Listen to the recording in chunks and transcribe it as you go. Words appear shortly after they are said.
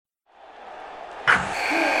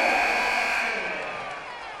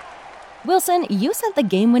Wilson, you sent the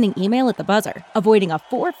game-winning email at the buzzer, avoiding a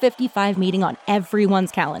 4:55 meeting on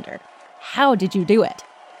everyone's calendar. How did you do it?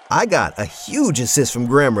 I got a huge assist from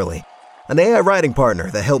Grammarly, an AI writing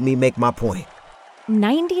partner that helped me make my point.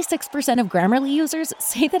 96% of Grammarly users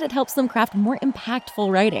say that it helps them craft more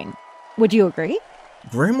impactful writing. Would you agree?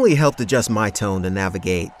 Grammarly helped adjust my tone to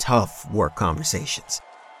navigate tough work conversations.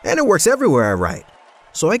 And it works everywhere I write,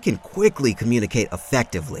 so I can quickly communicate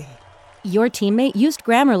effectively. Your teammate used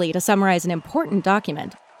Grammarly to summarize an important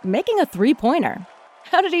document, making a 3-pointer.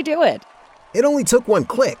 How did he do it? It only took one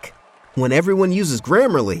click. When everyone uses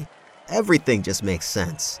Grammarly, everything just makes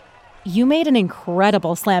sense. You made an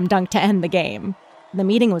incredible slam dunk to end the game. The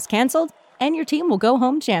meeting was canceled, and your team will go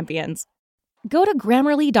home champions. Go to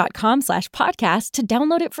Grammarly.com/podcast to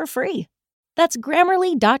download it for free. That's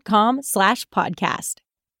Grammarly.com/podcast.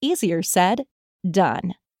 Easier said,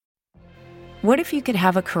 done. What if you could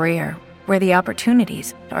have a career where the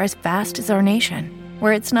opportunities are as vast as our nation,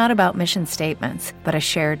 where it's not about mission statements, but a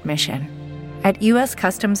shared mission? At U.S.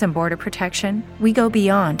 Customs and Border Protection, we go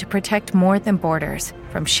beyond to protect more than borders.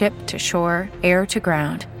 From ship to shore, air to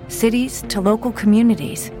ground, cities to local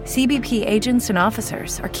communities, CBP agents and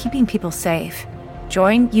officers are keeping people safe.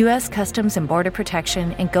 Join U.S. Customs and Border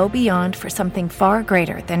Protection and go beyond for something far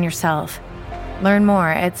greater than yourself. Learn more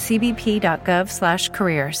at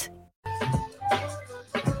cbp.gov/careers.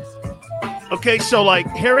 Okay, so like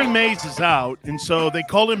Harry Mays is out, and so they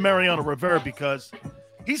call him Mariano Rivera because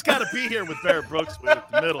he's got to be here with Barrett Brooks with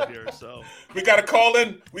the middle here. So we got to call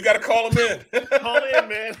in. We got to call him in. Call in,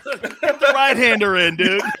 man. Get the right-hander in,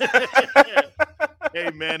 dude.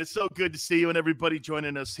 Hey, man, it's so good to see you and everybody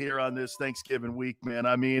joining us here on this Thanksgiving week, man.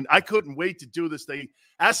 I mean, I couldn't wait to do this. They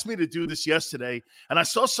asked me to do this yesterday, and I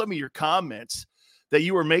saw some of your comments that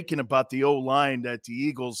you were making about the O-line that the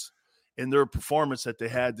Eagles and their performance that they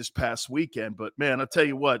had this past weekend. But, man, I'll tell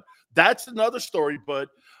you what, that's another story. But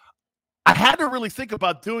I had to really think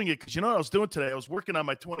about doing it because you know what I was doing today? I was working on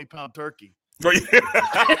my 20-pound turkey.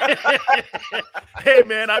 Hey,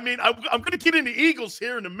 man, I mean, I'm going to get into Eagles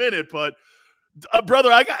here in a minute, but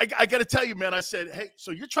brother, I got to tell you, man. I said, hey,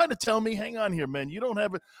 so you're trying to tell me? Hang on here, man. You don't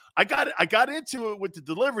have it. I got into it with the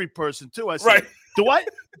delivery person too. I said, right.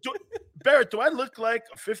 Barrett, do I look like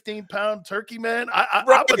a 15-pound turkey, man? I'm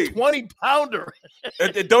a 20-pounder.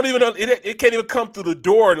 It don't even. It can't even come through the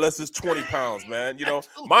door unless it's 20 pounds, man. You know,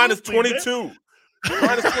 absolutely, mine is 22. Man.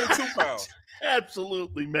 Mine is 22 pounds.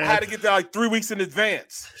 Absolutely, man. I had to get there like 3 weeks in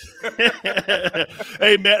advance.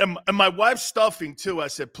 Hey, man, and my wife's stuffing too. I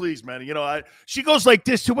said, please, man. You know, she goes like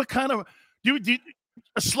this. So what kind of do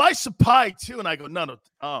a slice of pie too? And I go, no,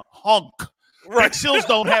 hunk. Right. Sills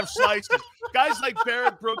don't have slices. Guys like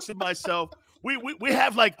Barrett Brooks and myself, we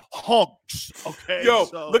have like hunks. Okay. Yo,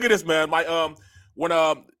 look at this, man. My when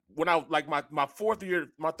I like my fourth year,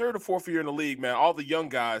 my third or fourth year in the league, man, all the young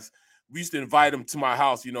guys, we used to invite them to my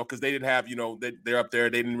house, you know, because they didn't have, you know, they're up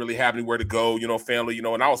there. They didn't really have anywhere to go, you know, family, you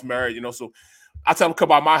know, and I was married, you know, so I tell them to come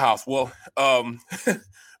by my house. Well, all them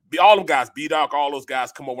guys, B-Doc, all those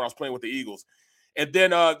guys come over when I was playing with the Eagles. And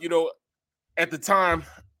then, you know, at the time,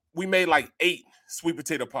 we made like 8 sweet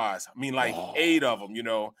potato pies. I mean, like 8 of them, you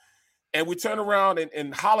know. And we turn around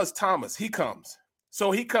and Hollis Thomas, he comes.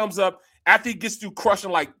 So he comes up after he gets through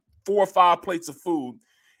crushing like 4 or 5 plates of food.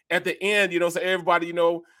 At the end, you know, so everybody, you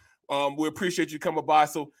know, we appreciate you coming by.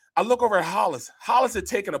 So I look over at Hollis. Hollis had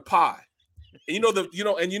taken a pie. And the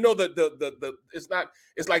it's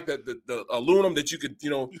like the aluminum that you could, you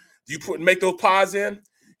know, you put and make those pies in.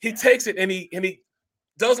 He takes it and he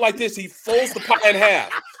does like this. He folds the pie in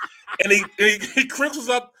half. And he crinkles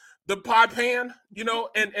up the pie pan, you know,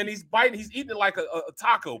 and he's eating it like a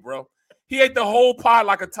taco, bro. He ate the whole pie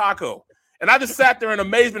like a taco. And I just sat there in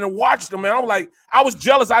amazement and watched him, man. I'm like, I was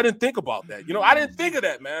jealous. I didn't think about that. You know, I didn't think of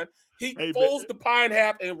that, man. He folds the pie in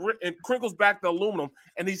half and crinkles back the aluminum,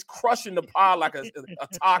 and he's crushing the pie like a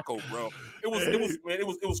taco, bro. It was crazy.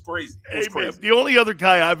 It was crazy. Man, the only other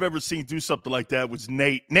guy I've ever seen do something like that was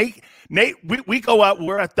Nate. Nate, we go out.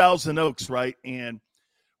 We're at Thousand Oaks, right? And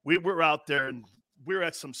we were out there, and we're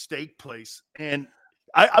at some steak place, and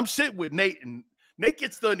I'm sitting with Nate, and Nate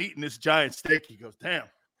gets done eating this giant steak. He goes, "Damn,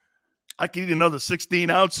 I could eat another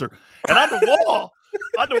 16-ouncer." And on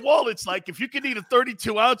the wall, it's like, if you could eat a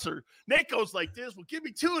 32-ouncer, Nate goes like this, well, give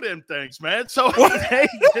me 2 of them things, man. So they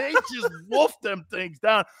just wolfed them things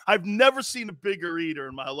down. I've never seen a bigger eater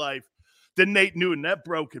in my life than Nate Newton. That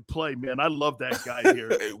bro could play, man. I love that guy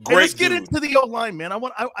here. Let's get into the O-line, man.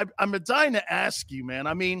 I'm dying to ask you, man.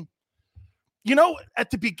 I mean, you know, at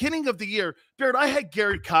the beginning of the year, Barrett, I had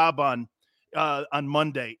Gary Cobb on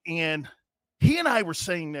Monday, and he and I were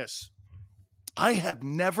saying this. I have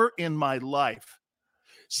never in my life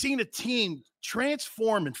seen a team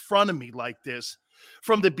transform in front of me like this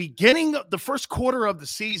from the beginning of the first quarter of the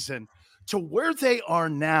season to where they are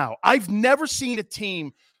now. I've never seen a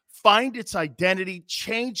team find its identity,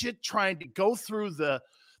 change it, trying to go through the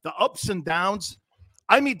ups and downs.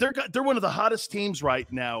 I mean, they're one of the hottest teams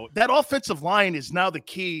right now. That offensive line is now the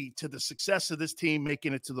key to the success of this team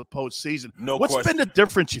making it to the postseason. What's been the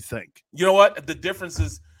difference, you think? You know what? The difference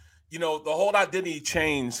is, the whole identity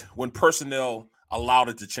changed when personnel allowed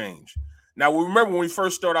it to change. Now, we remember when we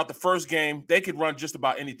first started out the first game, they could run just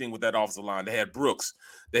about anything with that offensive line. They had Brooks.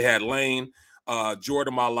 They had Lane,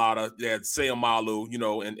 Jordan Mailata. They had Seumalo,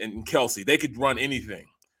 and Kelsey. They could run anything.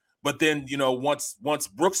 But then, once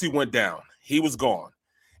Brooksy went down, he was gone.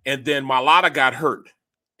 And then Mailata got hurt,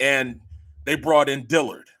 and they brought in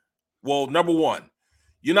Dillard. Well, number one,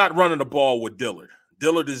 you're not running the ball with Dillard.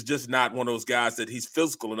 Dillard is just not one of those guys that he's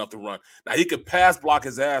physical enough to run. Now, he could pass block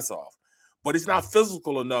his ass off, but he's not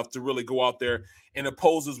physical enough to really go out there and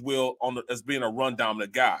impose his will as being a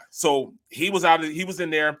run-dominant guy. So he was in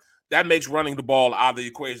there. That makes running the ball out of the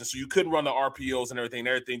equation. So you couldn't run the RPOs and everything.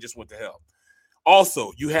 Everything just went to hell.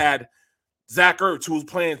 Also, you had Zach Ertz, who was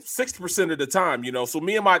playing 60% of the time, So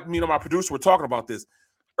me and my producer were talking about this.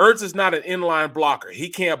 Ertz is not an inline blocker. He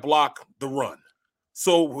can't block the run.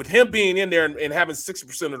 So with him being in there and having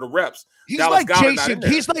 60% of the reps, he's like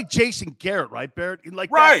Jason Garrett, right, Barrett? That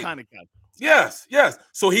kind of guy. Yes.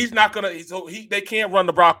 So he's not gonna. They can't run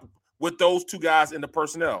the block with those two guys in the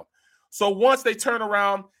personnel. So once they turn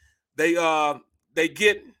around, they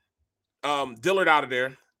get Dillard out of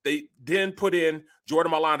there. They then put in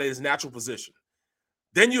Jordan Mailata in his natural position.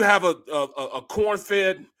 Then you have a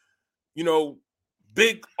corn-fed,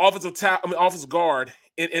 big offensive guard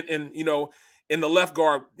in the left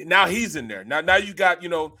guard. Now he's in there. Now you got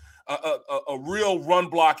a real run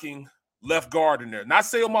blocking left guard in there. Not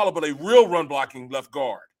Seumalo, but a real run blocking left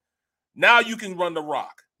guard. Now you can run the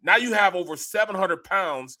rock. Now you have over 700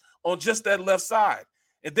 pounds on just that left side.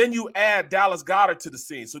 And then you add Dallas Goedert to the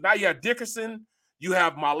scene. So now you have Dickerson, you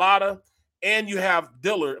have Mailata, and you have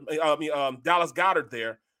Dallas Goedert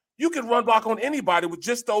there. You can run block on anybody with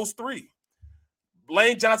just those three.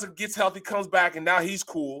 Lane Johnson gets healthy, comes back, and now he's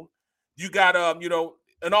cool. You got an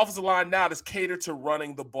offensive line now that's catered to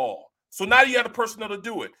running the ball. So now you have the personnel to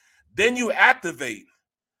do it. Then you activate,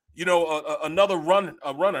 another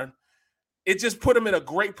runner. It just put him in a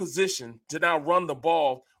great position to now run the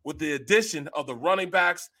ball with the addition of the running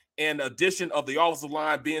backs and addition of the offensive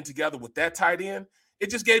line being together with that tight end. It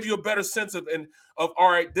just gave you a better sense of all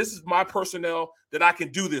right, this is my personnel that I can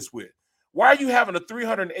do this with. Why are you having a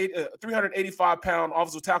 385-pound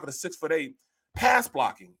offensive tackle to 6'8" pass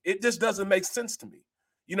blocking? It just doesn't make sense to me.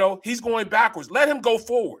 He's going backwards. Let him go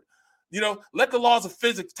forward. Let the laws of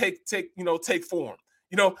physics take form.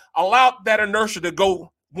 Allow that inertia to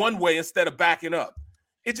go one way instead of backing up.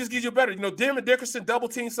 It just gives you better. Damon Dickerson double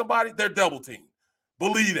team somebody, they're double team.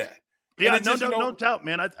 Believe that. Yeah, no doubt,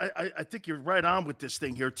 man. I think you're right on with this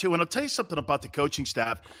thing here too. And I'll tell you something about the coaching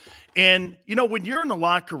staff. And when you're in the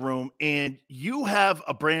locker room and you have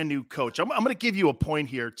a brand new coach, I'm going to give you a point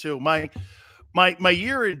here too. My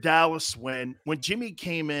year in Dallas when Jimmy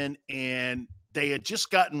came in and they had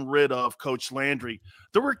just gotten rid of Coach Landry,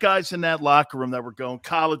 there were guys in that locker room that were going,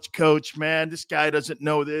 college coach, man, this guy doesn't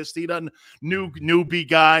know this. He doesn't newbie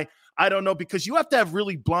guy. I don't know, because you have to have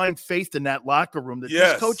really blind faith in that locker room that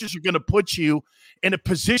these coaches are going to put you in a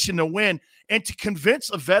position to win. And to convince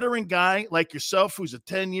a veteran guy like yourself, who's a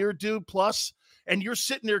 10-year dude plus, and you're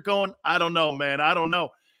sitting there going, I don't know, man, I don't know.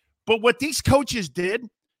 But what these coaches did,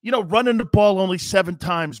 running the ball only 7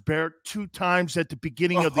 times, Barrett, 2 times at the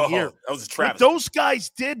beginning of the year. That was a travesty. What those guys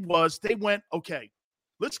did was they went, okay,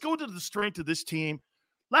 let's go to the strength of this team.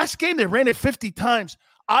 Last game, they ran it 50 times.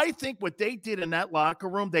 I think what they did in that locker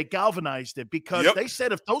room, they galvanized it, because they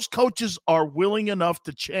said if those coaches are willing enough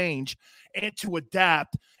to change and to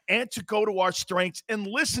adapt and to go to our strengths and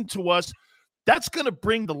listen to us, that's going to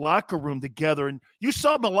bring the locker room together. And you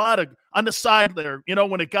saw Mailata on the side there.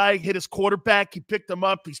 When a guy hit his quarterback, he picked him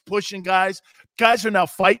up. He's pushing guys. Guys are now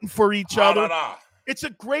fighting for each other. It's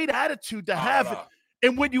a great attitude to have.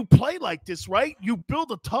 And when you play like this, right, you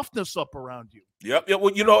build a toughness up around you. Yep.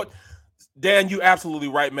 Well, Dan, you're absolutely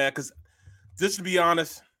right, man, because just to be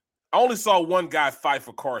honest, I only saw one guy fight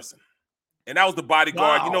for Carson, and that was the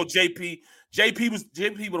bodyguard. Wow.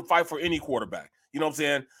 JP would fight for any quarterback. You know what I'm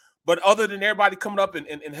saying? But other than everybody coming up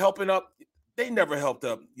and helping up, they never helped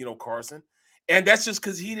up, Carson. And that's just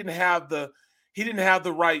because he didn't have the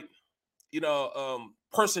right,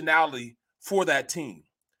 personality for that team.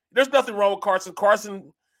 There's nothing wrong with Carson.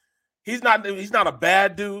 Carson, he's not a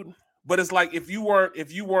bad dude, but it's like if you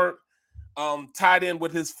weren't tied in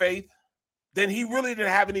with his faith, then he really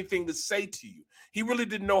didn't have anything to say to you. He really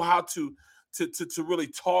didn't know how to really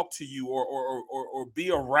talk to you or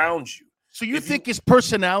be around you. So you think his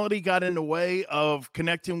personality got in the way of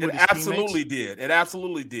connecting with his teammates? It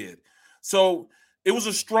absolutely did. So it was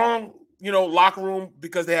a strong, locker room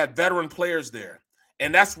because they had veteran players there.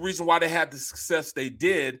 And that's the reason why they had the success they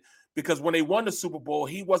did, because when they won the Super Bowl,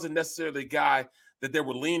 he wasn't necessarily the guy that they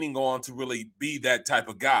were leaning on to really be that type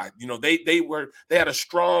of guy. They had a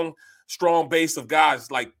strong base of guys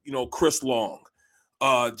like, Chris Long,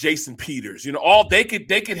 Jason Peters, all they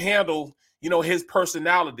could handle, his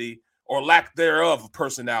personality or lack thereof of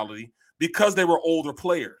personality because they were older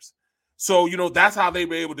players. So, that's how they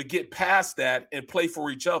were able to get past that and play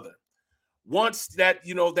for each other. Once that,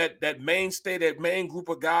 that mainstay, that main group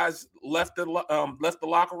of guys left the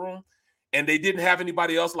locker room, and they didn't have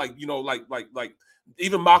anybody else like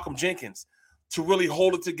even Malcolm Jenkins to really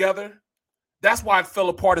hold it together. That's why it fell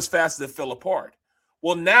apart as fast as it fell apart.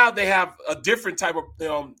 Well, now they have a different type of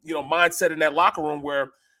mindset in that locker room where,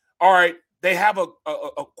 all right, they have a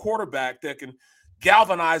quarterback that can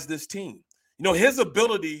galvanize this team. His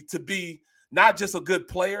ability to be not just a good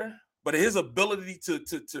player, but his ability to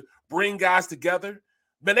bring guys together,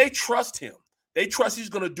 man, they trust him. They trust he's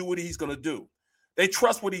going to do what he's going to do. They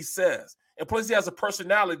trust what he says. And plus, he has a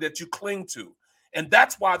personality that you cling to. And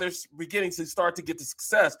that's why they're beginning to start to get the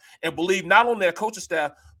success and believe not only their coaching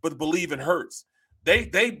staff, but believe in Hurts.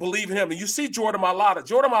 They believe in him. And you see Jordan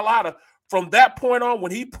Mailata, from that point on,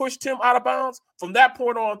 when he pushed him out of bounds, from that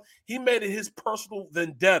point on, he made it his personal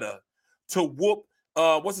vendetta to whoop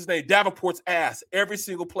Davenport's ass every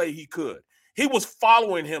single play he could. He was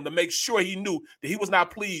following him to make sure he knew that he was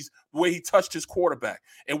not pleased the way he touched his quarterback.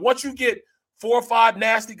 And once you get 4 or 5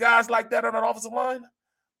 nasty guys like that on an offensive line,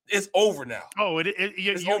 it's over now. Oh,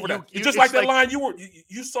 it's over now. It's just like that line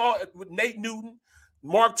you saw with Nate Newton,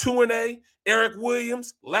 Mark Tuinei, Eric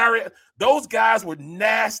Williams, Larry. Those guys were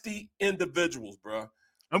nasty individuals, bro.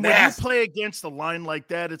 And when you play against a line like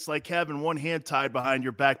that, it's like having one hand tied behind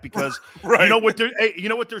your back because right. you know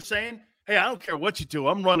what they're saying? Hey, I don't care what you do.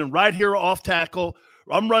 I'm running right here off tackle.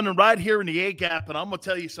 I'm running right here in the A gap, and I'm going to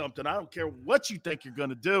tell you something. I don't care what you think you're going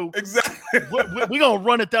to do. Exactly. We're going to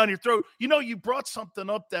run it down your throat. You brought something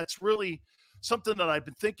up that's really something that I've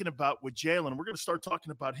been thinking about with Jalen. We're going to start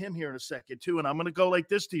talking about him here in a second, too. And I'm going to go like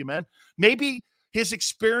this to you, man. Maybe his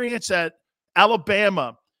experience at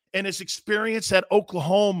Alabama and his experience at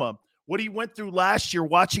Oklahoma, what he went through last year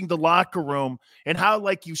watching the locker room and how,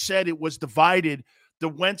 like you said, it was divided. The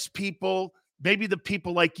Wentz people, maybe the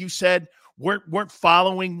people, like you said, weren't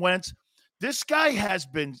following Wentz. This guy has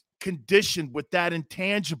been conditioned with that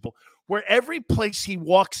intangible where every place he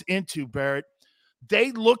walks into, Barrett,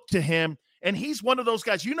 they look to him, and he's one of those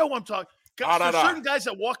guys. You know what I'm talking about. There's certain guys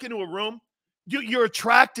that walk into a room, you're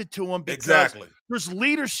attracted to them because there's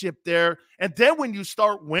leadership there. And then when you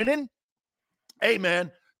start winning, hey,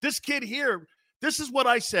 man, this kid here, this is what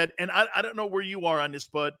I said, and I don't know where you are on this,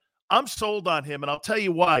 but I'm sold on him, and I'll tell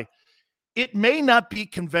you why. It may not be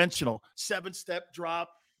conventional. 7-step drop,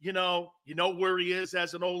 you know where he is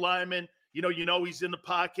as an O-lineman. You know he's in the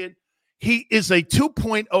pocket. He is a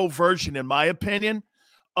 2.0 version, in my opinion,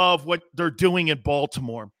 of what they're doing in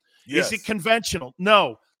Baltimore. Yes. Is it conventional?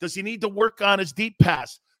 No. Does he need to work on his deep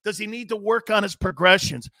pass? Does he need to work on his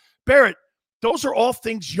progressions? Barrett, those are all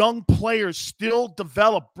things young players still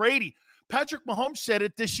develop. Brady, Patrick Mahomes said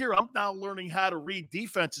it this year. I'm now learning how to read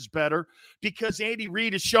defenses better because Andy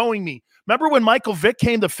Reid is showing me. Remember when Michael Vick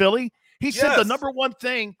came to Philly? He said the number one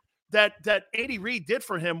thing that Andy Reid did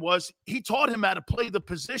for him was he taught him how to play the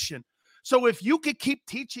position. So if you could keep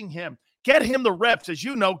teaching him, get him the reps. As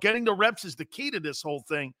you know, getting the reps is the key to this whole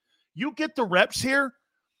thing. You get the reps here,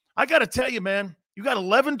 I got to tell you, man, you got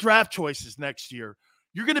 11 draft choices next year.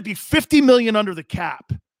 You're going to be $50 million under the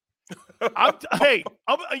cap.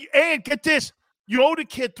 And get this. You owe the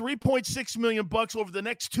kid $3.6 million over the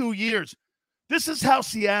next 2 years. This is how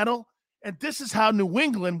Seattle and this is how New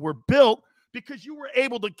England were built because you were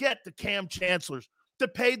able to get the Cam Chancellors to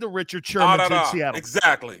pay the Richard Shermans in Seattle.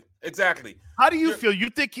 Exactly. How do you feel? You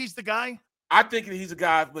think he's the guy? I think he's a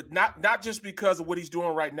guy, but not just because of what he's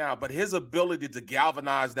doing right now, but his ability to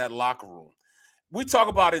galvanize that locker room. We talk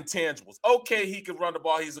about intangibles. Okay, he can run the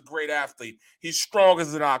ball. He's a great athlete. He's strong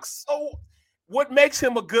as an ox. So what makes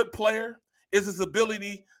him a good player is his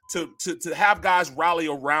ability to have guys rally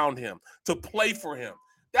around him, to play for him.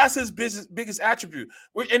 That's his biggest attribute.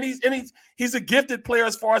 And he's a gifted player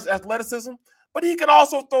as far as athleticism, but he can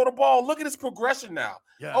also throw the ball. Look at his progression now.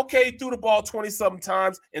 Yeah. Okay, he threw the ball 20-something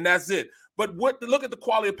times, and that's it. But look at the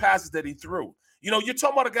quality of passes that he threw. You're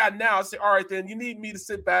talking about a guy now. I say, all right, then you need me to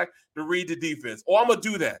sit back to read the defense. Oh, I'm going to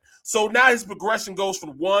do that. So now his progression goes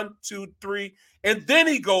from 1, 2, 3, and then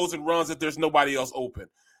he goes and runs if there's nobody else open.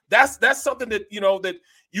 That's something that, that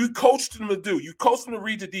you coached him to do. You coached him to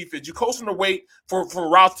read the defense. You coached him to wait for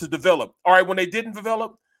routes to develop. All right, when they didn't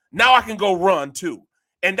develop, now I can go run too.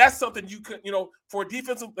 And that's something you could, for a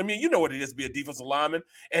defensive, you know what it is to be a defensive lineman.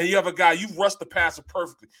 And you have a guy, you've rushed the passer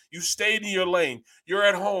perfectly. You stayed in your lane. You're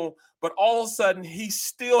at home. But all of a sudden, he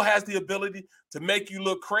still has the ability to make you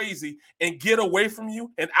look crazy and get away from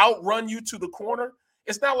you and outrun you to the corner.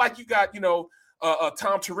 It's not like you got,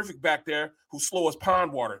 Tom Terrific back there who's slow as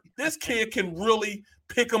pond water. This kid can really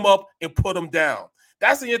pick him up and put him down.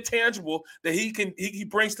 That's the intangible that he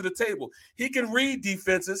brings to the table. He can read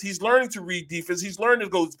defenses. He's learning to read defense. He's learning to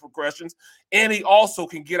go through progressions, and he also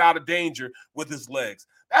can get out of danger with his legs.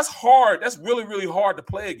 That's hard. That's really, really hard to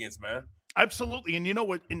play against, man. Absolutely. And you know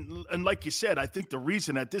what? And like you said, I think the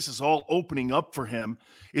reason that this is all opening up for him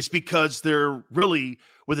is because they're really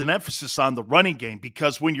with an emphasis on the running game,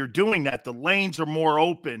 because when you're doing that, the lanes are more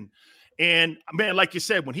open. And, man, like you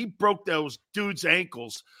said, when he broke those dudes'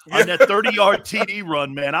 ankles on that 30-yard TD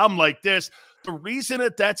run, man, I'm like this. The reason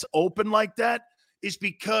that that's open like that is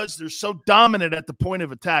because they're so dominant at the point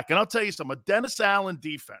of attack. And I'll tell you something, a Dennis Allen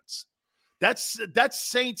defense, that's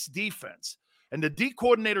Saints defense. And the D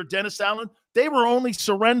coordinator, Dennis Allen, they were only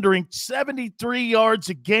surrendering 73 yards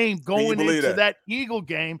a game going into that Eagle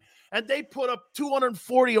game. And they put up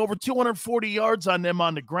over 240 yards on them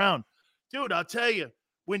on the ground. Dude, I'll tell you,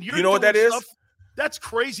 when you're what that is? That's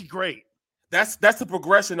crazy great. That's the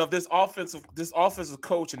progression of this offensive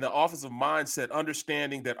coach and the offensive mindset,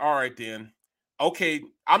 understanding that, all right, then, okay,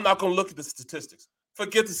 I'm not going to look at the statistics.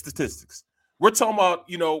 Forget the statistics. We're talking about,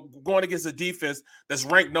 going against a defense that's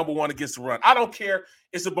ranked number 1 against the run. I don't care.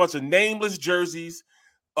 It's a bunch of nameless jerseys,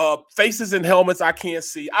 faces and helmets I can't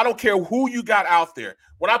see. I don't care who you got out there.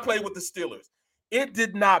 When I played with the Steelers, it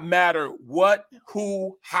did not matter what,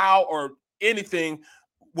 who, how, or anything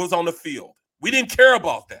was on the field. We didn't care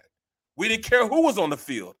about that. We didn't care who was on the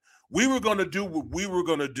field. We were going to do what we were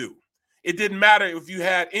going to do. It didn't matter if you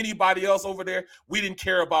had anybody else over there. We didn't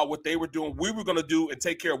care about what they were doing. We were going to do and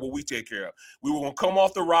take care of what we take care of. We were going to come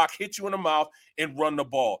off the rock, hit you in the mouth, and run the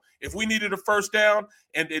ball. If we needed a first down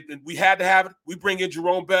and we had to have it, we bring in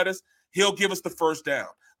Jerome Bettis. He'll give us the first down.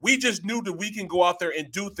 We just knew that we can go out there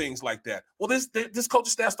and do things like that. Well, this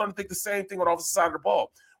coaching staff starting to think the same thing on the opposite side of the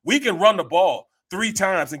ball. We can run the ball 3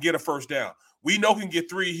 times and get a first down. We know we can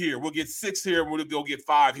get 3 here. We'll get 6 here, and we'll go get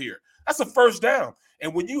 5 here. That's a first down.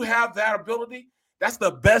 And when you have that ability, that's the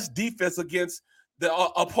best defense against the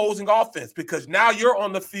opposing offense, because now you're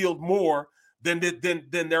on the field more than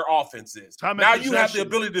their offense is. Now you have the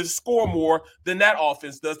ability to score more than that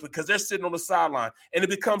offense does, because they're sitting on the sideline, and it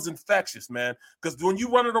becomes infectious, man. Because when you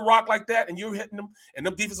run in a rock like that and you're hitting them, and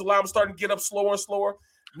them defensive linemen starting to get up slower and slower,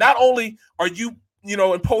 not only are you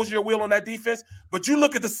imposing your will on that defense, but you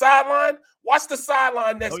look at the sideline. Watch the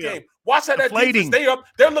sideline next game. Watch how that defense,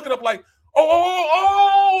 they're looking up like,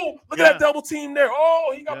 look at that double team there.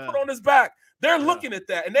 Oh, he got put on his back. They're looking at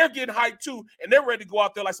that, and they're getting hyped too, and they're ready to go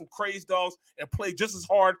out there like some crazy dogs and play just as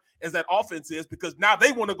hard as that offense is, because now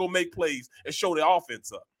they want to go make plays and show their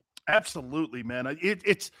offense up. Absolutely, man.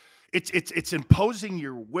 It's imposing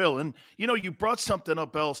your will. And, you brought something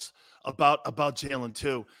up else about Jalen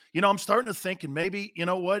too. I'm starting to think, and maybe, you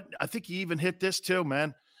know what, I think he even hit this too,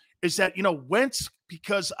 man, is that, Wentz,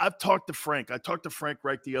 because I've talked to Frank. I talked to Frank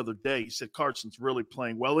right the other day. He said Carson's really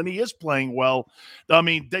playing well, and he is playing well. I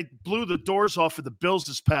mean, they blew the doors off of the Bills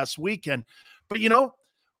this past weekend. But,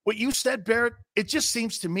 what you said, Barrett, it just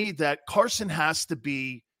seems to me that Carson has to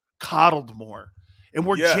be coddled more. And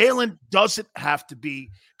where Jalen doesn't have to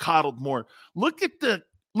be coddled more. Look at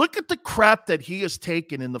the crap that he has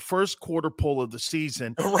taken in the first quarter pull of the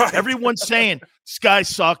season. Right. Everyone's saying, this guy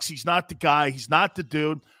sucks. He's not the guy. He's not the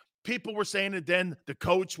dude. People were saying it then, the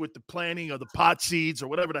coach with the planting of the pot seeds or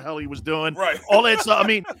whatever the hell he was doing. Right. All that stuff. I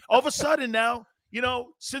mean, all of a sudden now,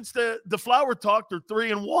 since the flower talk, they're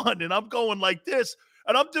 3-1, and I'm going like this,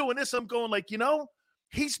 and I'm doing this. I'm going like,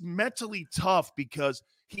 he's mentally tough because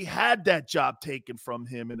he had that job taken from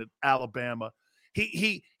him in Alabama.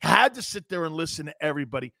 He had to sit there and listen to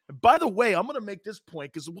everybody. And by the way, I'm going to make this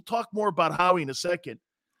point because we'll talk more about Howie in a second.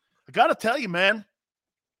 I got to tell you, man,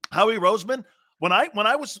 Howie Roseman, when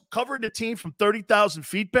I was covering the team from 30,000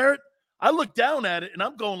 feet, Barrett, I looked down at it and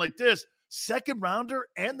I'm going like this, 2nd rounder,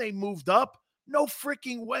 and they moved up. No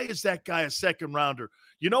freaking way is that guy a 2nd rounder.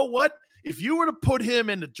 You know what? If you were to put him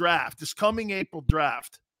in the draft, this coming April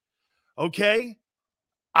draft, okay,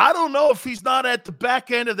 I don't know if he's not at the back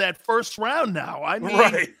end of that first round now. I mean,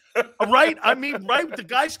 Right. right? I mean, right? The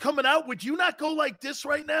guy's coming out. Would you not go like this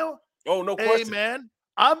right now? Oh, no question. Hey, man,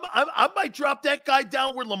 I might drop that guy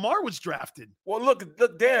down where Lamar was drafted. Well, look,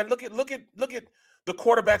 Dan, look at the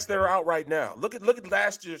quarterbacks that are out right now. Look at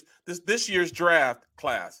last year's this year's draft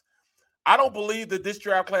class. I don't believe that this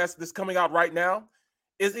draft class that's coming out right now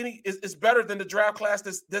is better than the draft class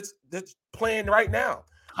that's playing right now.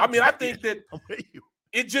 I mean, I think that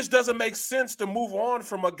it just doesn't make sense to move on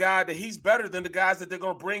from a guy that he's better than the guys that they're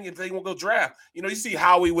going to bring if they won't go draft. You know, you see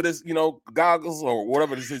Howie with his, goggles or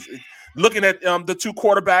whatever it is, looking at the two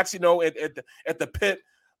quarterbacks, at the Pitt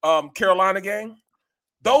Carolina game.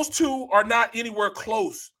 Those two are not anywhere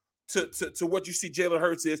close to what you see Jalen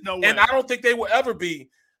Hurts is. No way. And I don't think they will ever be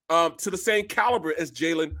to the same caliber as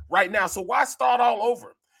Jalen right now. So why start all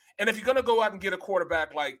over? And if you're going to go out and get a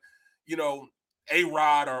quarterback like,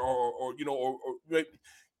 A-Rod or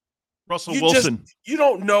Russell Wilson. You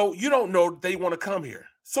don't know they want to come here.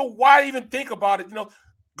 So why even think about it?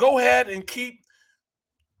 Go ahead and keep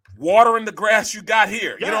watering the grass you got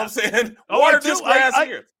here. Yeah. You know what I'm saying? Water this grass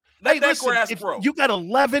here. Let that grass grow. You got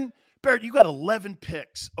 11, Barrett, you got 11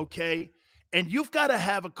 picks, okay? And you've got to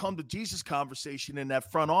have a come to Jesus conversation in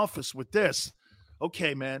that front office with this.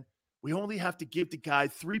 Okay, man, we only have to give the guy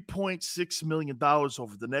 $3.6 million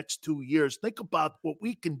over the next 2 years. Think about what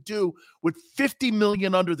we can do with $50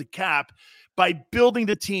 million under the cap by building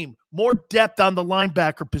the team, more depth on the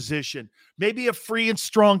linebacker position, maybe a free and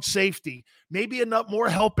strong safety, maybe more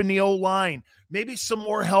help in the O-line, maybe some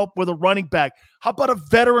more help with a running back. How about a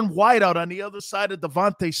veteran wideout on the other side of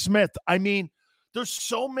Devontae Smith? I mean, there's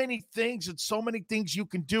so many things and so many things you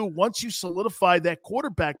can do once you solidify that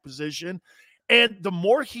quarterback position. And the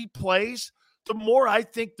more he plays, the more I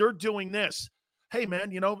think they're doing this. Hey,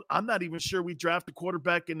 man, I'm not even sure we draft a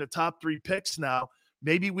quarterback in the top 3 picks now.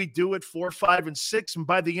 Maybe we do it 4, 5, and 6. And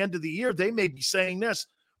by the end of the year, they may be saying this.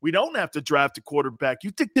 We don't have to draft a quarterback. You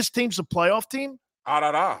think this team's a playoff team?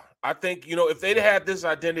 I think, if they'd had this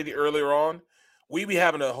identity earlier on, we'd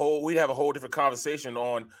have a whole different conversation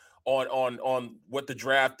on what the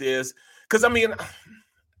draft is. Because, I mean,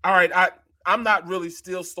 all right, I'm not really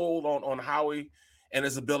still sold on Howie and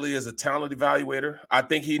his ability as a talent evaluator. I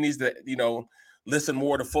think he needs to, listen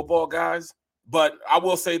more to football guys. But I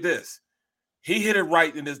will say this. He hit it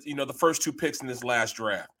right in this, the first 2 picks in this last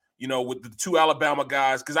draft, with the 2 Alabama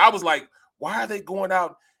guys. Because I was like, why are they going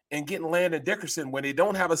out and getting Landon Dickerson when they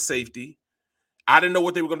don't have a safety? I didn't know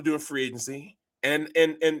what they were going to do in free agency. And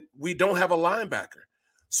we don't have a linebacker.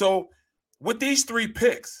 So with these 3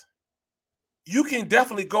 picks, you can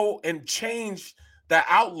definitely go and change the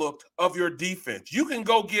outlook of your defense. You can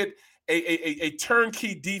go get a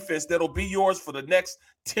turnkey defense that'll be yours for the next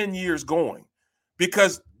 10 years going,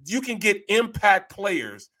 because you can get impact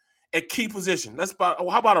players at key position. How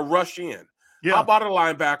about a rush in? Yeah. How about a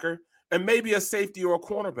linebacker and maybe a safety or a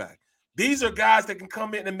cornerback? These are guys that can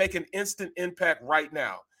come in and make an instant impact right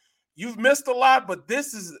now. You've missed a lot, but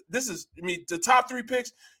this is the top 3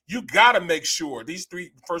 picks. You got to make sure these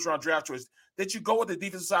 3 first-round draft choices that you go with the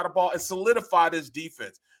defensive side of the ball and solidify this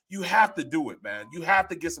defense. You have to do it, man. You have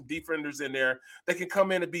to get some defenders in there that can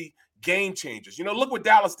come in and be game changers. Look what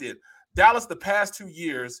Dallas did. Dallas, the past 2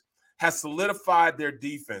 years, has solidified their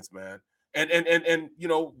defense, man. And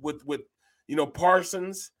with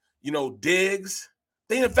Parsons, Diggs,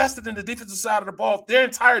 they invested in the defensive side of the ball. Their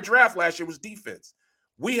entire draft last year was defense.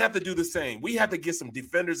 We have to do the same. We have to get some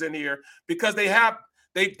defenders in here because they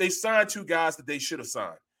signed 2 guys that they should have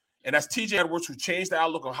signed. And that's TJ Edwards, who changed the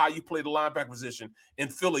outlook on how you play the linebacker position in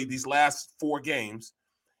Philly these last 4 games.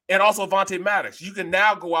 And also Avonte Maddox. You can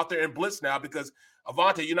now go out there and blitz now because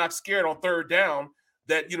Avonte, you're not scared on 3rd down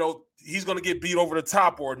that, he's going to get beat over the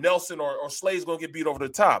top, or Nelson or Slade's going to get beat over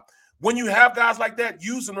the top. When you have guys like that,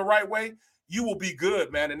 use them the right way, you will be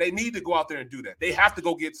good, man. And they need to go out there and do that. They have to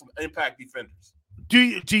go get some impact defenders.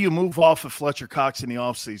 Do you move off of Fletcher Cox in the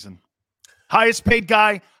offseason? Highest paid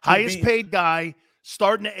guy,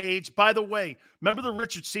 starting to age. By the way, remember the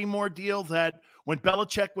Richard Seymour deal that when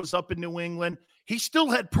Belichick was up in New England, he still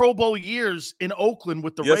had Pro Bowl years in Oakland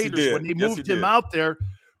with the Raiders when they moved him out there.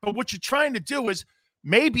 But what you're trying to do is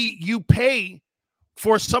maybe you pay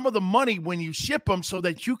for some of the money when you ship them so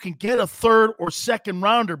that you can get a 3rd or 2nd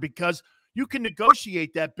rounder, because you can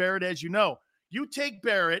negotiate that, Barrett, as you know. You take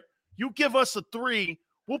Barrett, you give us a 3,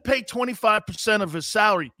 we'll pay 25% of his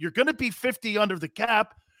salary. You're going to be 50 under the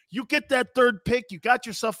cap. You get that 3rd pick, you got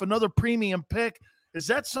yourself another premium pick. Is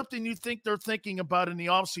that something you think they're thinking about in the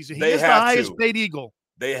offseason? He is the highest paid Eagle.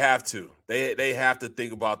 They have to. They have to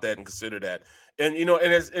think about that and consider that. And, and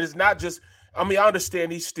it's not just I mean, I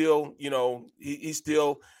understand he's still, he's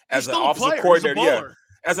still as an offensive coordinator. Yeah,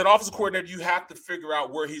 as an offensive coordinator, you have to figure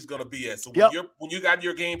out where he's going to be at. So when you got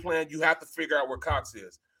your game plan, you have to figure out where Cox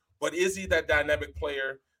is. But is he that dynamic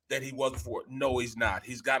player that he was before? No, he's not.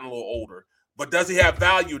 He's gotten a little older. But does he have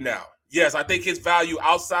value now? Yes, I think his value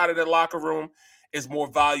outside of the locker room is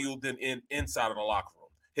more value than inside of the locker room.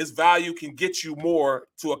 His value can get you more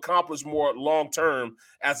to accomplish more long-term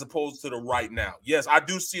as opposed to the right now. Yes, I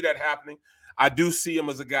do see that happening. I do see him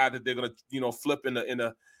as a guy that they're going to, flip in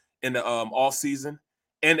the off season.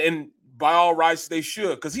 And by all rights, they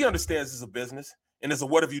should, because he understands it's a business and it's a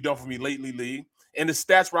what have you done for me lately league. And the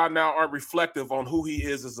stats right now aren't reflective on who he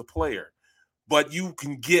is as a player. But you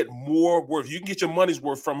can get more worth. You can get your money's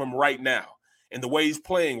worth from him right now. And the way he's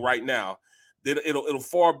playing right now,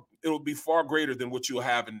 it'll be far greater than what you'll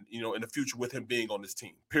have in the future with him being on this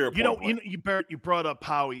team. Period. Barrett, you brought up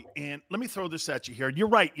Howie, and let me throw this at you here. You're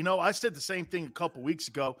right. I said the same thing a couple weeks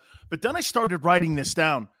ago, but then I started writing this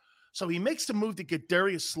down. So he makes the move to get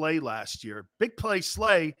Darius Slay last year. Big play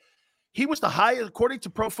Slay. He was the highest, according to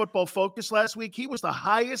Pro Football Focus last week, he was the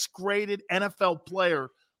highest graded NFL player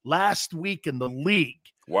last week in the league.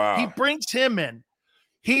 Wow. He brings him in.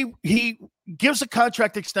 He gives a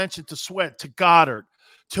contract extension to Sweat, to Goddard,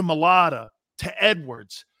 to Mulata, to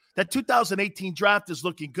Edwards. That 2018 draft is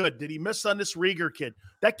looking good. Did he miss on this Rieger kid?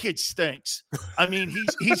 That kid stinks. I mean,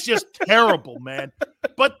 he's just terrible, man.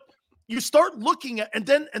 But you start looking at, and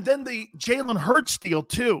then the Jalen Hurts deal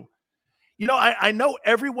too. I know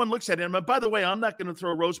everyone looks at him. And by the way, I'm not going to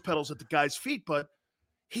throw rose petals at the guy's feet, but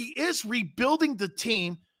he is rebuilding the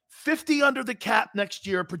team. 50 under the cap next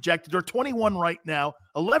year projected, or 21 right now,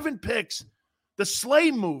 11 picks. The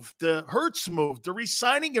Slay move, the Hurts move, the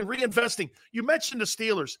re-signing and reinvesting. You mentioned the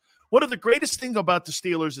Steelers. One of the greatest things about the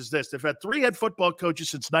Steelers is this. They've had 3 head football coaches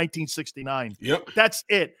since 1969. Yep. That's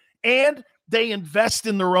it. And they invest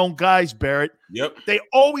in their own guys, Barrett. Yep. They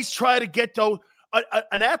always try to get to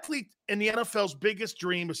an athlete in the NFL's biggest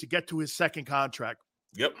dream is to get to his second contract.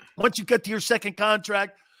 Yep. Once you get to your second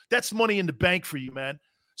contract, that's money in the bank for you, man.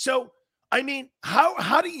 So, I mean,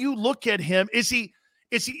 how do you look at him? Is he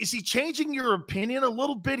changing your opinion a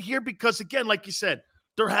little bit here? Because again, like you said,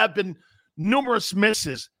 there have been numerous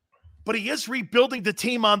misses, but he is rebuilding the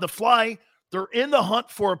team on the fly. They're in the hunt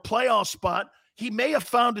for a playoff spot. He may have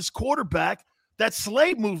found his quarterback. That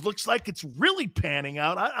Slay move looks like it's really panning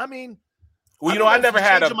out. I mean, well, I never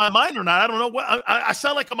had my mind or not. I don't know what I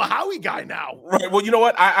sound like. I'm a Howie guy now. Right. Well, you know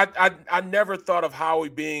what? I never thought of Howie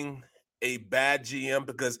being a bad GM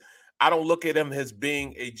because I don't look at him as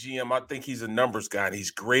being a GM. I think he's a numbers guy. And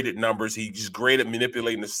he's great at numbers. He's great at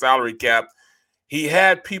manipulating the salary cap. He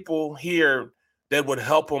had people here that would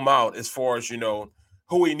help him out as far as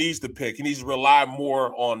who he needs to pick. He needs to rely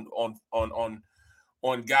more on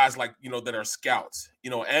guys like that are scouts.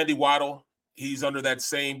 Andy Waddle. He's under that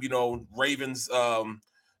same Ravens tutelage.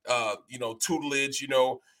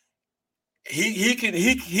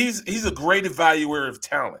 He's a great evaluator of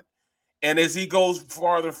talent. And as he goes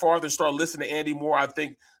farther and farther, start listening to Andy more, I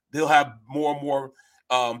think they'll have more and more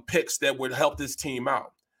picks that would help this team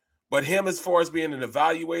out. But him, as far as being an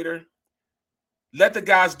evaluator, let the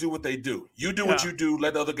guys do what they do. You do what you do.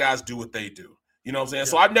 Let the other guys do what they do. You know what I'm saying?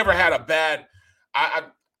 Yeah. So I've never had a bad – I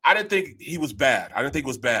didn't think he was bad. I didn't think it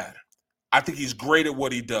was bad. I think he's great at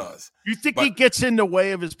what he does. You think he gets in the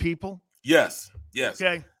way of his people? Yes.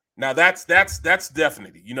 Okay. Now that's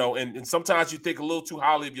definitely, and sometimes you think a little too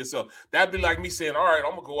highly of yourself. That'd be like me saying, all right,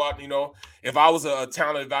 I'm gonna go out, if I was a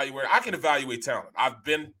talent evaluator, I can evaluate talent. I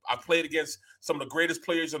played against some of the greatest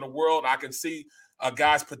players in the world. I can see a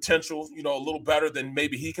guy's potential, a little better than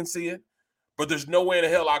maybe he can see it. But there's no way in the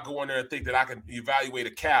hell I go in there and think that I can evaluate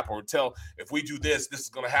a cap or tell if we do this is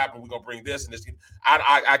going to happen. We're going to bring this and this.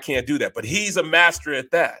 I can't do that. But he's a master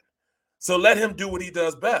at that. So let him do what he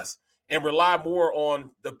does best and rely more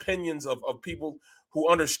on the opinions of people who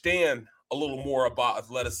understand a little more about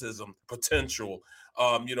athleticism, potential,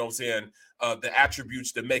 the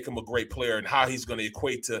attributes that make him a great player and how he's going to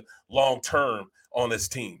equate to long-term on this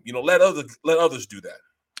team. Let others do that.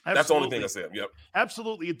 Absolutely. That's the only thing I said. Yep.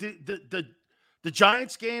 Absolutely. The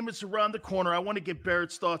Giants game is around the corner. I want to get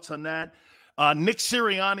Barrett's thoughts on that. Nick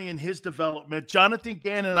Sirianni and his development. Jonathan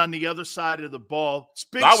Gannon on the other side of the ball.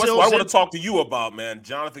 That's what I want to talk to you about, man.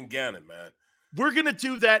 Jonathan Gannon, man. We're going to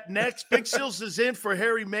do that next. Big Sills is in for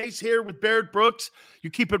Harry Mays here with Barrett Brooks. You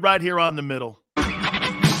keep it right here on The Middle.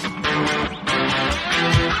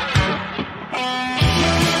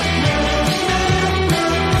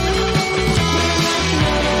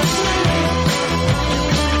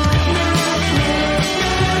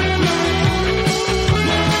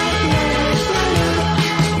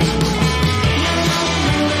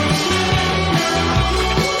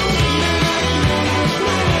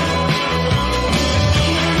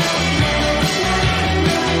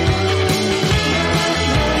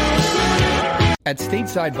 At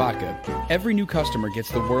Stateside Vodka, every new customer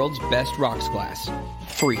gets the world's best rocks glass.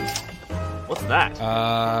 Free. What's that?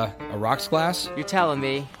 A rocks glass? You're telling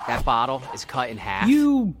me that bottle is cut in half?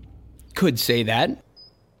 You could say that.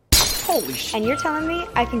 Holy shit. And you're telling me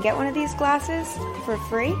I can get one of these glasses for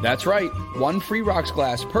free? That's right. One free rocks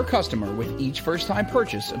glass per customer with each first-time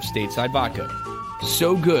purchase of Stateside Vodka.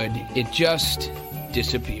 So good, it just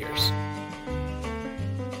disappears.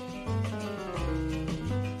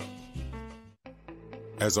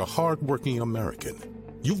 As a hard-working American,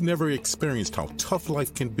 you've never experienced how tough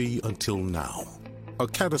life can be until now. A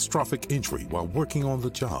catastrophic injury while working on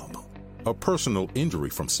the job. A personal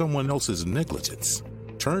injury from someone else's negligence.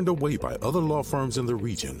 Turned away by other law firms in the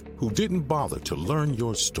region who didn't bother to learn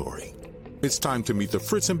your story. It's time to meet the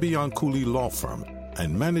Fritz & Bianculli Law Firm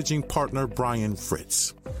and managing partner Brian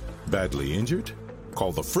Fritz. Badly injured?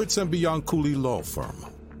 Call the Fritz & Bianculli Law Firm.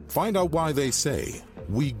 Find out why they say,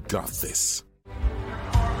 "We got this."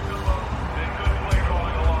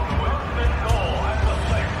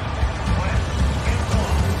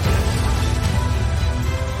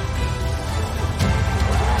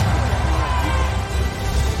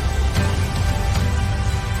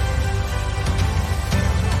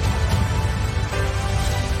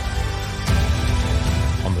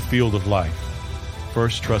 Field of life,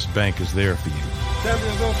 First Trust Bank is there for you.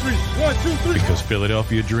 Champions on 3. 1, 2, 3. Because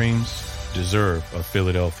Philadelphia dreams deserve a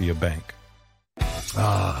Philadelphia bank.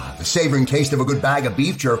 The savoring taste of a good bag of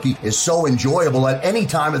beef jerky is so enjoyable at any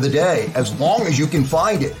time of the day, as long as you can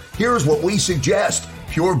find it. Here's what we suggest.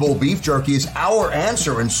 Pure Bull Beef Jerky is our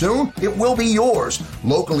answer, and soon it will be yours.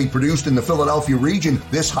 Locally produced in the Philadelphia region,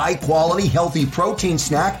 this high-quality, healthy protein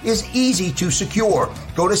snack is easy to secure.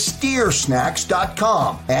 Go to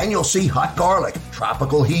steersnacks.com, and you'll see hot garlic,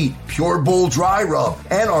 tropical heat, Pure Bull dry rub,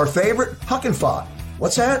 and our favorite, Huck and Fod.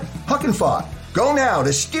 What's that? Huck and Fod. Go now to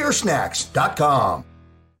steersnacks.com.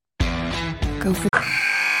 Go for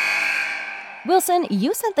Wilson,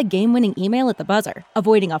 you sent the game-winning email at the buzzer,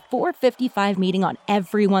 avoiding a 4:55 meeting on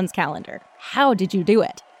everyone's calendar. How did you do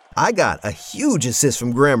it? I got a huge assist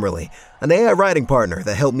from Grammarly, an AI writing partner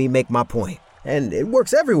that helped me make my point. And it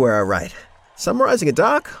works everywhere I write. Summarizing a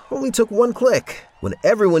doc only took one click. When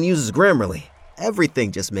everyone uses Grammarly,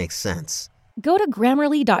 everything just makes sense. Go to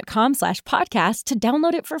Grammarly.com/podcast to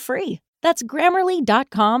download it for free. That's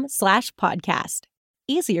Grammarly.com/podcast.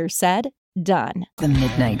 Easier said, done. The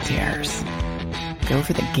midnight dares. Go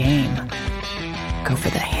for the game. Go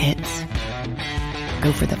for the hits.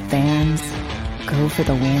 Go for the fans. Go for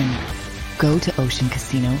the win. Go to Ocean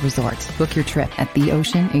Casino Resort. Book your trip at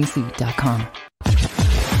theoceanac.com.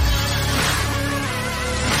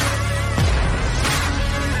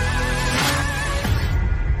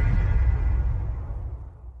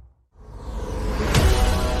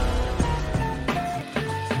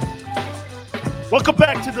 Welcome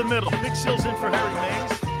back to the middle. Big Sil's in for Harry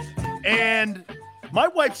Mays. And my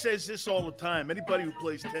wife says this all the time. Anybody who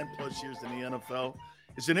plays 10 plus years in the NFL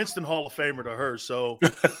is an instant Hall of Famer to her. So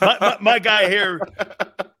my guy here,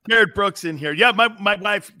 Barrett Brooks in here. Yeah, my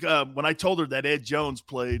wife, when I told her that Ed Jones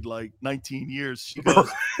played like 19 years, she goes,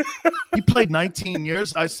 "He played 19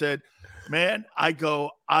 years?" I said, "Man," I'm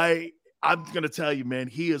going to tell you, man,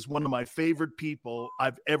 he is one of my favorite people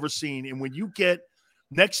I've ever seen. And when you get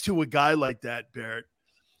next to a guy like that, Barrett,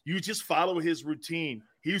 you just follow his routine.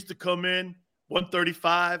 He used to come in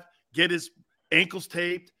 135, get his ankles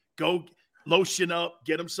taped, go lotion up,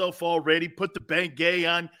 get himself all ready, put the Bengay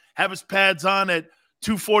on, have his pads on at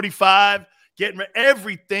 245,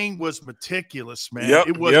 everything was meticulous, man.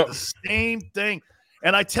 It was the same thing.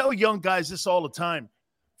 And I tell young guys this all the time.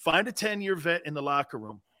 Find a 10-year vet in the locker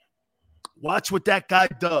room. Watch what that guy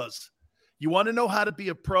does. You want to know how to be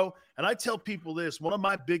a pro? And I tell people this, one of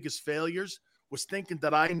my biggest failures was thinking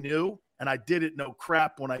that I knew, and I didn't know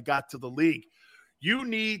crap when I got to the league. You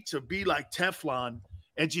need to be like Teflon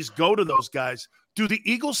and just go to those guys. Do the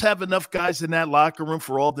Eagles have enough guys in that locker room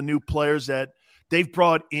for all the new players that they've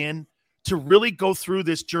brought in to really go through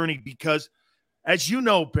this journey? Because, as you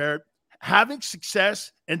know, Barrett, having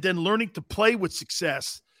success and then learning to play with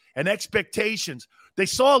success and expectations, they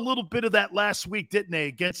saw a little bit of that last week, didn't they,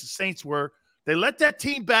 against the Saints, where they let that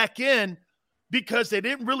team back in because they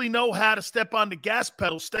didn't really know how to step on the gas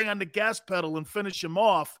pedal, stay on the gas pedal, and finish them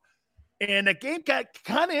off. And the game got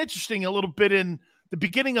kind of interesting a little bit in the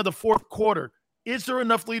beginning of the fourth quarter. Is there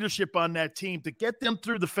enough leadership on that team to get them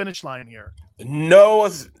through the finish line here? No,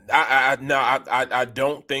 I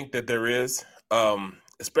don't think that there is,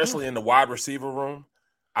 especially in the wide receiver room.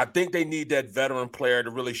 I think they need that veteran player to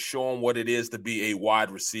really show them what it is to be a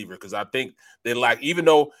wide receiver, because I think they lack, even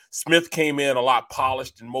though Smith came in a lot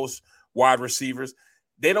polished than most wide receivers,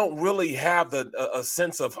 they don't really have a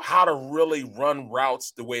sense of how to really run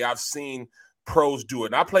routes the way I've seen pros do it.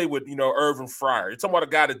 And I played with, Irvin Fryer. You're talking about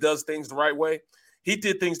a guy that does things the right way. He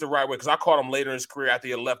did things the right way because I caught him later in his career after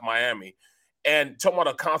he had left Miami. And talking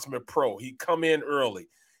about a consummate pro, he'd come in early.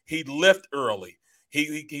 He'd lift early.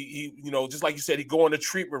 He just like you said, he'd go in the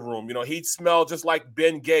treatment room. He'd smell just like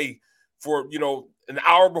Ben Gay for, an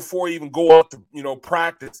hour before he even go out to,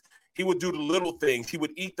 practice. He would do the little things. He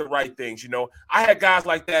would eat the right things. I had guys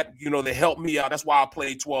like that, that helped me out. That's why I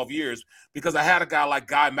played 12 years, because I had a guy like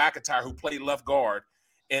Guy McIntyre who played left guard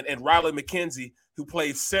and Riley McKenzie who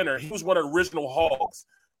played center. He was one of the original Hogs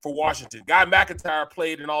for Washington. Guy McIntyre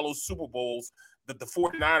played in all those Super Bowls that the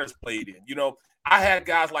 49ers played in. I had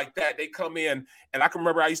guys like that. They come in, and I can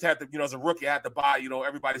remember I used to have to, as a rookie, I had to buy,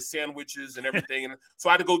 everybody's sandwiches and everything. And so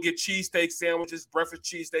I had to go get cheesesteak sandwiches, breakfast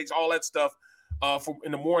cheesesteaks, all that stuff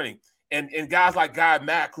in the morning. And guys like Guy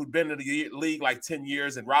Mack, who'd been in the league like 10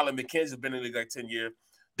 years, and Riley McKenzie had been in the league like 10 years,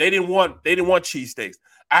 they didn't want cheesesteaks.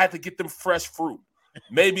 I had to get them fresh fruit,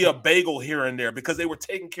 maybe a bagel here and there, because they were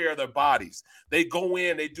taking care of their bodies. They go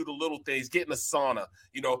in, they do the little things, get in the sauna,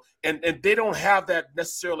 and they don't have that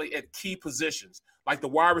necessarily at key positions, like the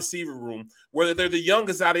wide receiver room, where they're the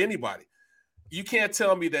youngest out of anybody. You can't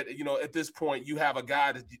tell me that, at this point you have a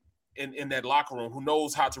guy that in that locker room who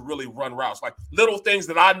knows how to really run routes, like little things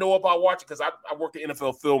that I know about watching, because I worked at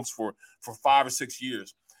NFL Films for 5 or 6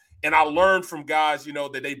 years. And I learned from guys,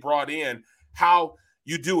 that they brought in how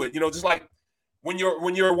you do it, just like when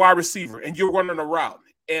you're a wide receiver and you're running a route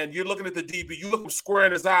and you're looking at the DB, you look him square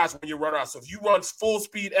in his eyes when you run out. So if you run full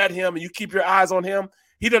speed at him and you keep your eyes on him,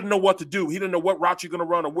 he doesn't know what to do. He doesn't know what route you're going to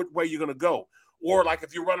run or what way you're going to go. Or like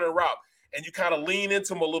if you're running a route and you kind of lean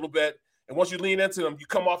into him a little bit, and once you lean into them, you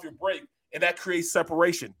come off your break, and that creates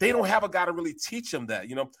separation. They don't have a guy to really teach them that.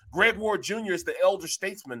 Greg Ward Jr. is the elder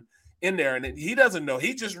statesman in there, and he doesn't know.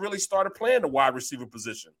 He just really started playing the wide receiver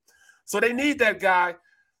position. So they need that guy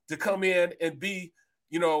to come in and be,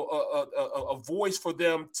 a voice for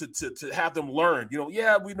them to have them learn.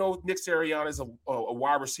 Yeah, we know Nick Sirianni is a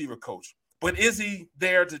wide receiver coach, but is he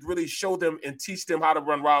there to really show them and teach them how to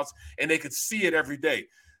run routes, and they could see it every day?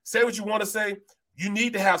 Say what you want to say. You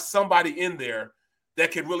need to have somebody in there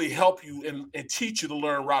that can really help you and teach you to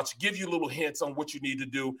learn routes, give you little hints on what you need to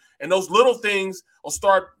do. And those little things will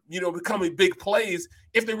start, becoming big plays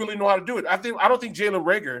if they really know how to do it. I don't think Jalen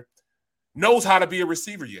Reagor knows how to be a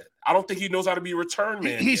receiver yet. I don't think he knows how to be a return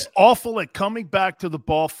man. He's yet. awful at coming back to the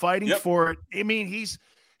ball, fighting for it. I mean,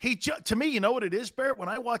 to me, you know what it is, Barrett? When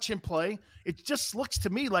I watch him play, it just looks to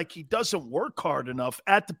me like he doesn't work hard enough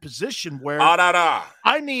at the position where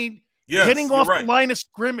I need – hitting off the line of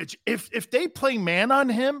scrimmage. If they play man on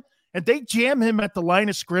him and they jam him at the line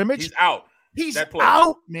of scrimmage, he's out. He's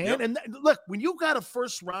out, man. Yep. And look, when you got a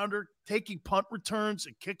first rounder taking punt returns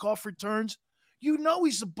and kickoff returns,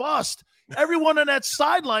 he's a bust. Everyone on that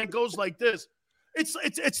sideline goes like this.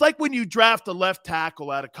 It's like when you draft a left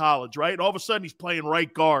tackle out of college, right? And all of a sudden he's playing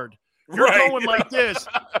right guard. You're going like this.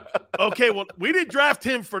 Okay, well, we didn't draft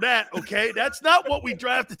him for that, okay? That's not what we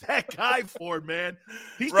drafted that guy for, man.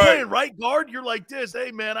 He's playing right guard. You're like this.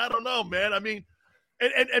 Hey, man, I don't know, man. I mean,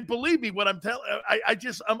 and believe me, what I'm telling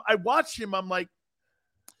I watch him. I'm like,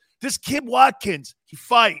 this kid Watkins, he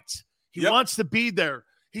fights. He wants to be there.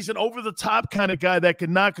 He's an over-the-top kind of guy that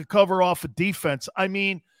can knock a cover off a defense. I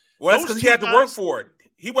mean, well, that's because he had to work for it.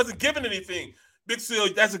 He wasn't given anything. Big Seal,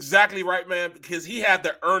 that's exactly right, man, because he had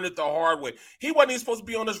to earn it the hard way. He wasn't even supposed to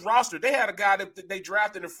be on this roster. They had a guy that they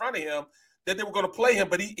drafted in front of him that they were going to play him,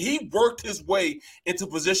 but he worked his way into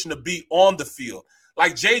position to be on the field.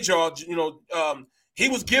 Like J-Jaw, he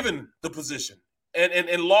was given the position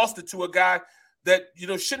and lost it to a guy that,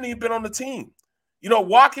 shouldn't even been on the team.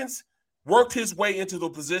 Watkins worked his way into the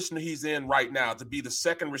position he's in right now to be the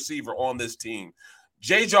second receiver on this team.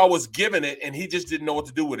 J-Jaw was given it, and he just didn't know what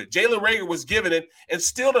to do with it. Jalen Reagor was given it and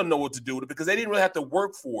still doesn't know what to do with it because they didn't really have to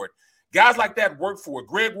work for it. Guys like that work for it.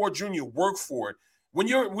 Greg Ward Jr. worked for it. When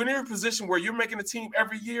you're in a position where you're making a team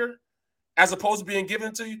every year as opposed to being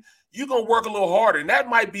given to you, you're going to work a little harder. And that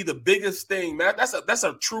might be the biggest thing, man. That's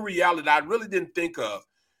a true reality that I really didn't think of,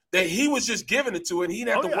 that he was just given it to, and he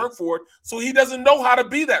didn't have to work for it, so he doesn't know how to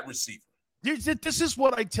be that receiver. This is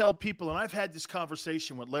what I tell people, and I've had this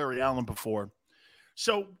conversation with Larry Allen before.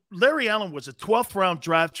 So Larry Allen was a 12th round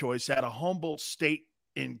draft choice at a Humboldt State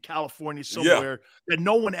in California somewhere that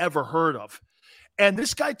no one ever heard of. And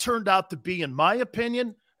this guy turned out to be, in my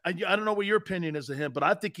opinion, I don't know what your opinion is of him, but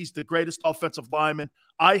I think he's the greatest offensive lineman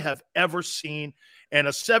I have ever seen. And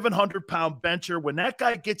a 700-pound bencher, when that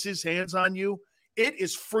guy gets his hands on you, it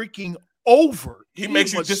is freaking over. He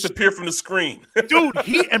makes you disappear from the screen. Dude,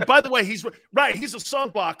 and by the way, he's right. He's a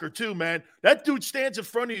sunblocker too, man. That dude stands in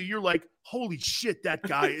front of you. You're like, holy shit, that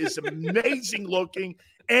guy is amazing looking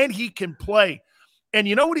and he can play. And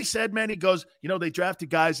you know what he said, man? He goes, they drafted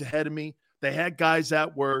guys ahead of me. They had guys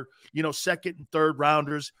that were, second and third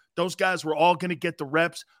rounders. Those guys were all going to get the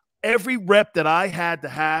reps. Every rep that I had to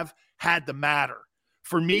have had to matter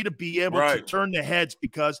for me to be able to turn the heads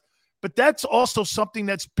but that's also something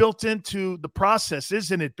that's built into the process,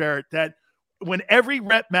 isn't it, Barrett? That when every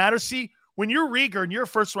rep matters, see, when you're Rieger and you're a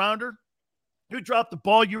first rounder, you drop the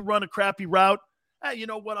ball, you run a crappy route. Hey, you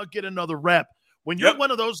know what? I'll get another rep. When you're one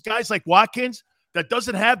of those guys like Watkins that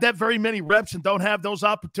doesn't have that very many reps and don't have those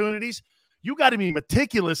opportunities, you got to be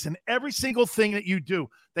meticulous in every single thing that you do.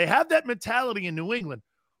 They have that mentality in New England.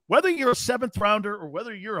 Whether you're a seventh rounder or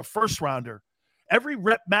whether you're a first rounder, every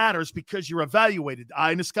rep matters because you're evaluated.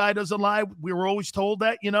 Eye in the sky doesn't lie. We were always told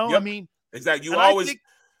that, I mean, exactly.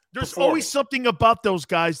 There's always something about those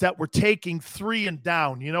guys that were taking 3 and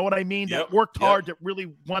down. You know what I mean? That worked hard, that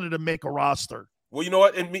really wanted to make a roster. Well, you know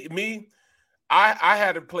what? And I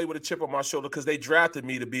had to play with a chip on my shoulder because they drafted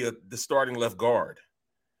me to be the starting left guard.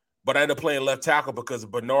 But I ended up playing left tackle because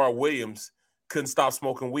Bernard Williams couldn't stop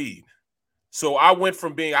smoking weed. So I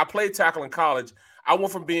played tackle in college. I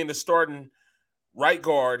went from being the starting left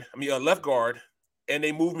guard, and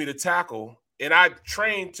they moved me to tackle. And I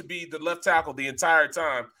trained to be the left tackle the entire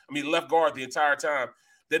time. Left guard the entire time.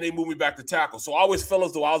 Then they moved me back to tackle. So I always felt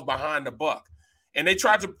as though I was behind the buck. And they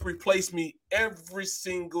tried to replace me every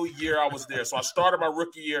single year I was there. So I started my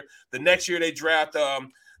rookie year. The next year they draft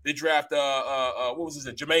Jermaine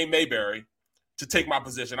Mayberry to take my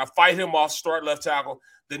position. I fight him off, start left tackle.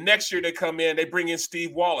 The next year they come in, they bring in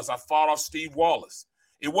Steve Wallace. I fought off Steve Wallace.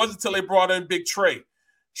 It wasn't until they brought in Big Trey.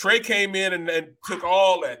 Trey came in and took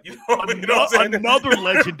all that. You know what I'm saying? Another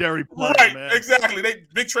legendary player, right, man. Exactly.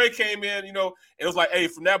 Big Trey came in, and it was like, hey,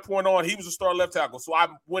 from that point on, he was a star left tackle. So I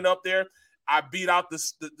went up there. I beat out the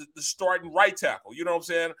starting right tackle. You know what I'm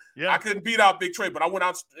saying? Yeah. I couldn't beat out Big Trey, but I went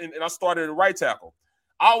out and I started at right tackle.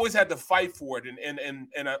 I always had to fight for it.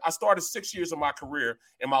 And I started 6 years of my career.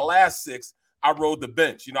 In my last 6, I rode the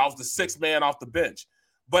bench. I was the 6th man off the bench.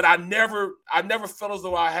 But I never felt as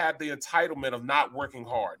though I had the entitlement of not working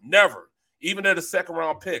hard. Never. Even at a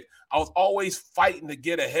second-round pick, I was always fighting to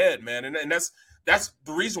get ahead, man. And that's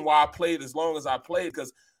the reason why I played as long as I played,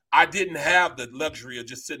 because I didn't have the luxury of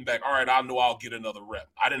just sitting back. All right, I know I'll get another rep.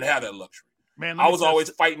 I didn't have that luxury. Man, I was always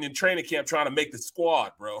fighting in training camp trying to make the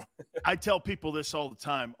squad, bro. I tell people this all the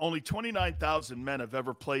time. Only 29,000 men have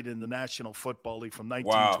ever played in the National Football League from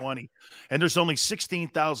 1920. Wow. And there's only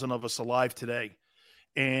 16,000 of us alive today.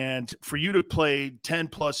 And for you to play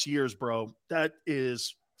 10-plus years, bro, that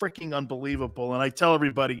is freaking unbelievable. And I tell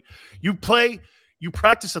everybody, you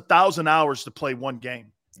practice 1,000 hours to play one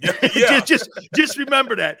game. Yeah. just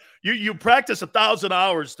remember that. You practice 1,000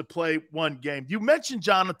 hours to play one game. You mentioned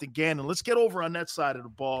Jonathan Gannon. Let's get over on that side of the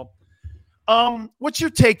ball. What's your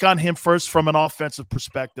take on him first from an offensive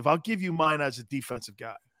perspective? I'll give you mine as a defensive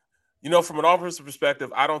guy. From an offensive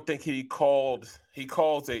perspective, I don't think he calls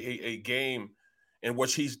a game in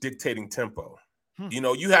which he's dictating tempo.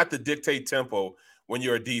 You have to dictate tempo when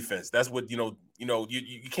you're a defense. That's what, you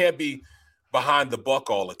can't be behind the buck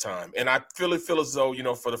all the time. And I feel as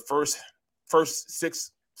though, for the first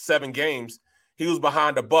 6-7 games, he was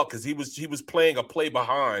behind the buck because he was playing a play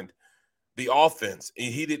behind the offense.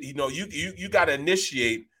 And he did, you got to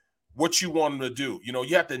initiate what you want him to do.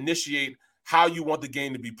 You have to initiate how you want the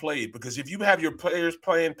game to be played, because if you have your players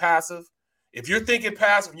playing passive, if you're thinking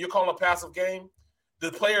passive and you're calling a passive game,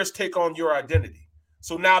 the players take on your identity.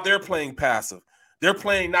 So now they're playing passive. They're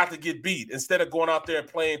playing not to get beat instead of going out there and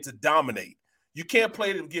playing to dominate. You can't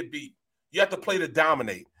play to get beat. You have to play to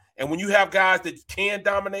dominate. And when you have guys that can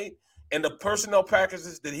dominate and the personnel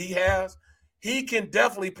packages that he has, he can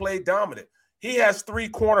definitely play dominant. He has 3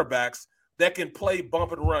 cornerbacks that can play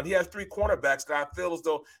bump and run. He has 3 cornerbacks that I feel as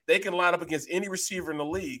though they can line up against any receiver in the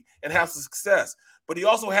league and have success. But he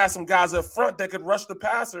also has some guys up front that could rush the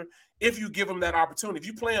passer if you give him that opportunity. If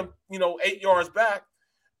you play him, 8 yards back,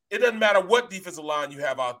 it doesn't matter what defensive line you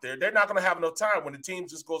have out there. They're not going to have enough time when the team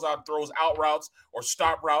just goes out and throws out routes or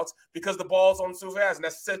stop routes because the ball's on so fast, and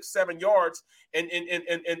that's 6-7 yards. And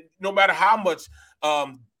no matter how much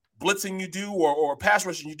blitzing you do or pass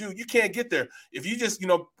rushing you do, you can't get there. If you just,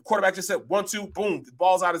 quarterback just said 1-2, boom, the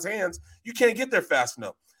ball's out of his hands, you can't get there fast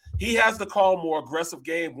enough. He has to call a more aggressive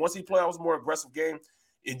game. Once he plays a more aggressive game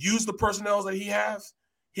and use the personnel that he has,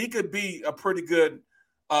 he could be a pretty good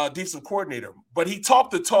defensive coordinator. But he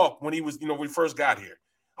talked the talk when he was, when we first got here.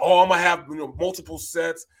 Oh, I'm going to have, multiple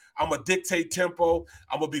sets. I'm going to dictate tempo.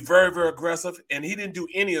 I'm going to be very, very aggressive. And he didn't do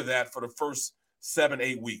any of that for the first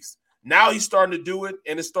 7-8 weeks. Now he's starting to do it,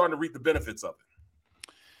 and it's starting to reap the benefits of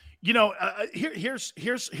it. You know,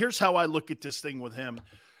 here's how I look at this thing with him.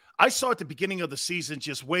 I saw at the beginning of the season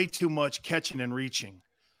just way too much catching and reaching.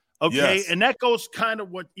 Okay, yes. And that goes kind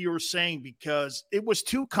of what you were saying, because it was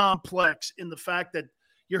too complex in the fact that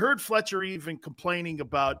you heard Fletcher even complaining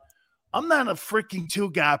about, I'm not a freaking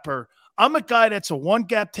two-gapper. I'm a guy that's a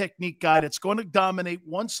one-gap technique guy that's going to dominate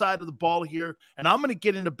one side of the ball here, and I'm going to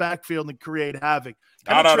get in the backfield and create havoc.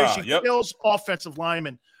 Penetration kills offensive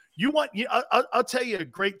linemen. I'll tell you a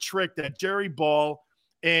great trick that Jerry Ball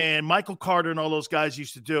and Michael Carter and all those guys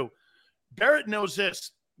used to do. Barrett knows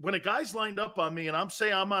this. When a guy's lined up on me and I'm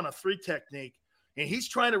saying I'm on a 3 technique and he's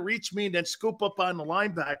trying to reach me and then scoop up on the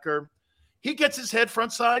linebacker, he gets his head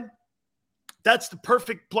front side. That's the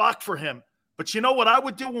perfect block for him. But you know what I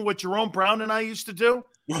would do and what Jerome Brown and I used to do?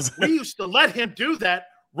 We used to let him do that,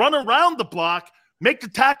 run around the block, make the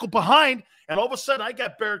tackle behind, and all of a sudden I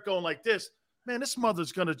got Barrett going like this. Man, this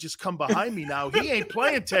mother's going to just come behind me now. He ain't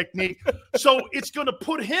playing technique. So it's going to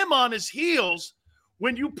put him on his heels.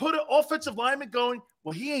 When you put an offensive lineman going,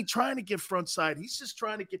 well, he ain't trying to get front side. He's just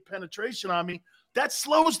trying to get penetration on me. That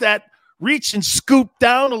slows that reach and scoop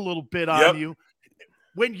down a little bit on you.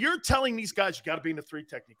 When you're telling these guys you got to be in a 3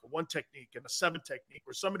 technique, a 1 technique, and a 7 technique,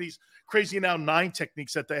 or some of these crazy now 9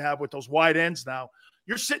 techniques that they have with those wide ends now,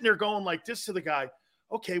 you're sitting there going like this to the guy.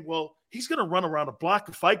 Okay, well, he's going to run around a block.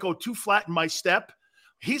 If I go too flat in my step,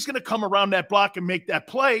 he's going to come around that block and make that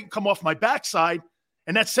play, come off my backside,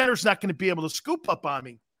 and that center's not going to be able to scoop up on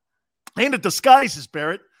me. And it disguises,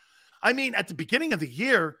 Barrett. I mean, at the beginning of the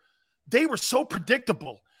year, they were so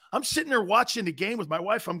predictable. I'm sitting there watching the game with my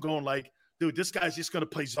wife. I'm going like, dude, this guy's just going to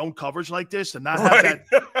play zone coverage like this and not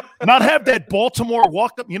have that Baltimore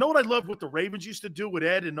walk up. You know what I love what the Ravens used to do with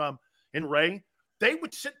Ed and Ray? They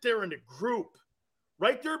would sit there in a group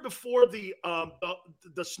right there before the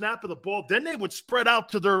snap of the ball. Then they would spread out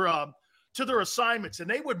to their assignments, and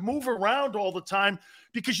they would move around all the time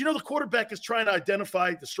because, you know, the quarterback is trying to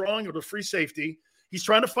identify the strong or the free safety. He's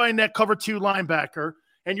trying to find that cover 2 linebacker,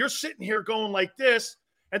 and you're sitting here going like this,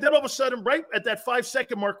 and then all of a sudden, right at that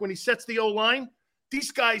 5-second mark when he sets the O-line,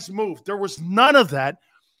 these guys moved. There was none of that.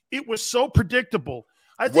 It was so predictable.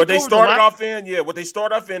 I think what they started off in,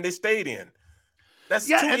 they stayed in. That's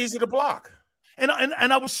too easy to block. And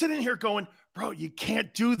I was sitting here going, bro, you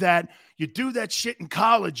can't do that. You do that shit in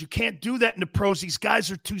college. You can't do that in the pros. These guys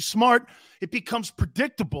are too smart. It becomes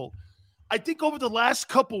predictable. I think over the last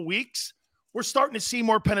couple weeks, we're starting to see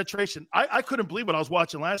more penetration. I couldn't believe what I was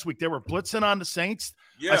watching last week. They were blitzing on the Saints.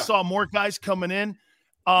 Yeah. I saw more guys coming in.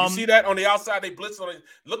 You see that on the outside? They blitzed on it.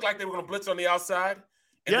 Looked like they were going to blitz on the outside.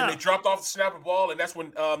 And then they dropped off the snap of ball, and that's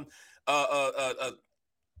when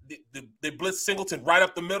they blitz Singleton right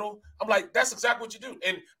up the middle. I'm like, that's exactly what you do.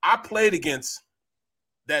 And I played against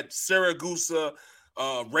that Saragusa,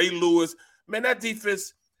 Ray Lewis. Man, that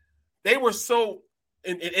defense, they were so –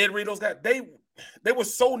 and Ed Reed, those guys, they were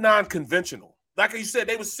so non-conventional. Like you said,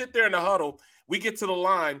 they would sit there in the huddle. We get to the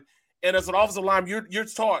line, and as an offensive lineman, you're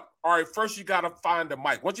taught, all right, first you got to find the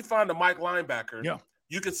Mike. Once you find the Mike linebacker,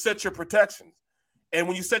 you can set your protections. And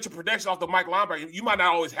when you set your protection off the Mike linebacker, you might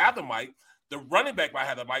not always have the Mike. The running back might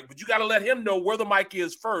have the Mike, but you got to let him know where the Mike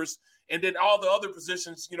is first, and then all the other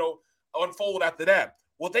positions, unfold after that.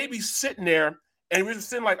 Well, they be sitting there, and we're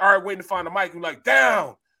sitting like, all right, waiting to find the Mike. And we're like,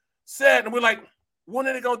 down, set, and we're like, when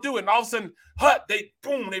are they going to do it? And all of a sudden,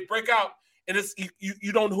 they break out, and it's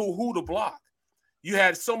you don't know who to block. You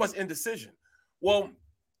had so much indecision. Well,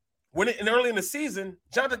 early in the season,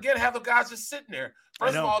 Jonathan again have the guys just sitting there.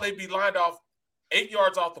 First of all, they'd be lined off 8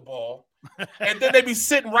 yards off the ball, and then they'd be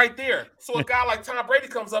sitting right there. So a guy like Tom Brady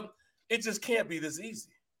comes up, it just can't be this easy.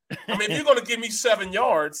 I mean, if you're going to give me 7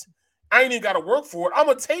 yards, I ain't even got to work for it. I'm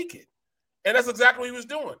going to take it. And that's exactly what he was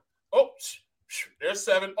doing. Oh, there's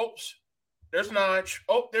 7. Oh, there's 9.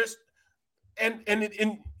 Oh, there's – and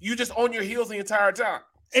you just on your heels the entire time.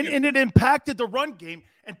 And it impacted the run game.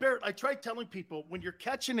 And, Barrett, I tried telling people, when you're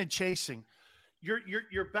catching and chasing,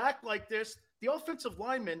 you're back like this. The offensive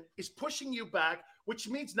lineman is pushing you back, which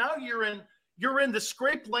means now you're in the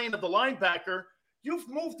scrape lane of the linebacker. You've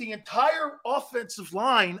moved the entire offensive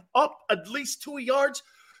line up at least 2 yards.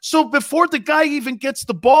 So before the guy even gets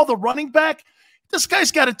the ball, the running back, this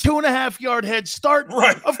guy's got a 2.5-yard head start.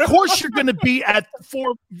 Right. Of course you're going to be at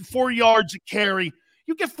 4 yards a carry.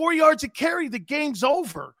 You get 4 yards a carry, the game's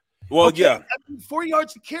over. Well, okay? Yeah. 4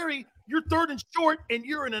 yards a carry, you're 3rd and short, and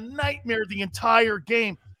you're in a nightmare the entire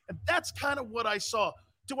game. And that's kind of what I saw.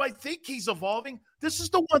 Do I think he's evolving? This is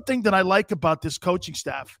the one thing that I like about this coaching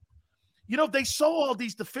staff. they saw all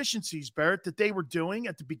these deficiencies, Barrett, that they were doing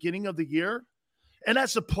at the beginning of the year. And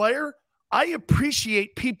as a player, I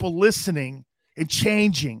appreciate people listening and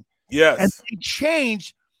changing. Yes. And they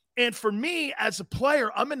change. And for me, as a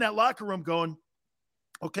player, I'm in that locker room going,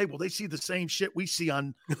 okay, well, they see the same shit we see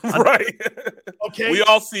on right. Okay. We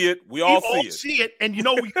all see it. We all see it. And,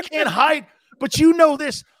 we can't hide. But you know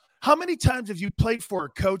this. How many times have you played for a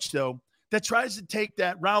coach, though, that tries to take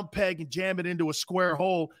that round peg and jam it into a square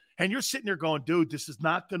hole, and you're sitting there going, dude, this is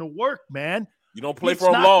not going to work, man. You don't play it's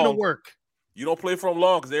for them not long. Gonna work. You don't play for them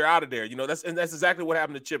long because they're out of there. That's exactly what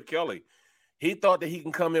happened to Chip Kelly. He thought that he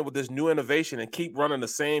can come in with this new innovation and keep running the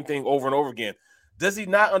same thing over and over again. Does he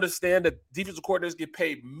not understand that defensive coordinators get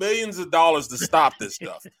paid millions of dollars to stop this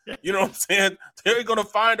stuff? You know what I'm saying? They're going to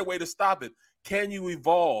find a way to stop it. Can you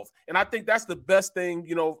evolve? And I think that's the best thing,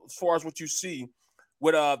 as far as what you see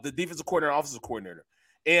with the defensive coordinator, offensive coordinator,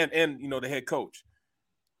 and the head coach.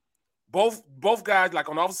 Both guys, like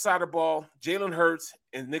on the offensive side of the ball, Jalen Hurts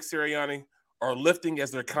and Nick Sirianni are lifting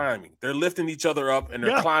as they're climbing. They're lifting each other up, and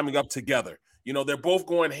they're climbing up together. They're both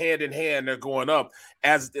going hand in hand. They're going up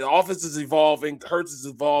as the offense is evolving. Hurts is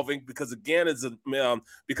evolving because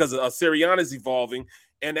Sirianni is evolving,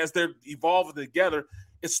 and as they're evolving together,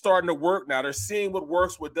 it's starting to work now. They're seeing what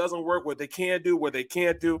works, what doesn't work, what they can do, what they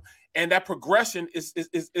can't do, and that progression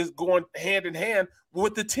is going hand in hand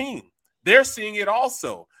with the team. They're seeing it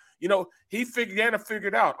also. He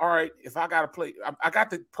figured out, all right, if I got to play, I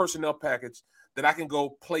got the personnel package that I can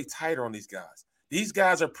go play tighter on these guys. These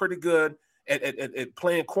guys are pretty good at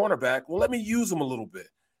playing cornerback. Well, let me use them a little bit.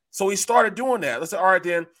 So he started doing that. Let's say, all right,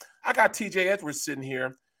 then I got TJ Edwards sitting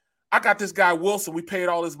here. I got this guy Wilson we paid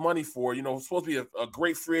all his money for. It's supposed to be a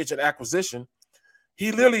great free agent acquisition.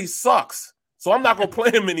 He literally sucks. So I'm not going to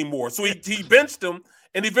play him anymore. So he benched him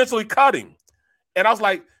and eventually cut him. And I was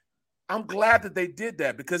like, I'm glad that they did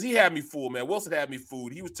that because he had me fooled, man. Wilson had me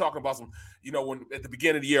fooled. He was talking about some, when at the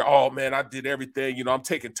beginning of the year, oh, man, I did everything. I'm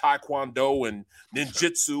taking Taekwondo and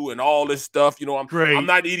ninjutsu and all this stuff. I'm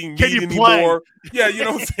not eating meat anymore. Yeah, you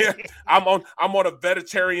know what I'm saying? I'm on a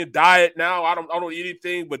vegetarian diet now. I don't eat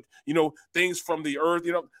anything but, things from the earth,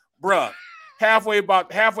 bruh. Halfway,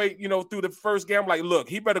 through the first game, I'm like, look,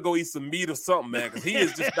 he better go eat some meat or something, man, because he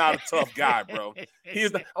is just not a tough guy, bro.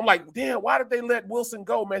 I'm like, damn, why did they let Wilson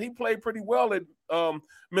go, man? He played pretty well at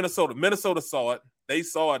Minnesota. Minnesota saw it. They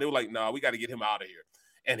saw it. They were like, nah, we got to get him out of here.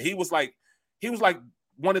 And he was like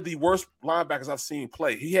one of the worst linebackers I've seen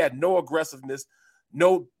play. He had no aggressiveness,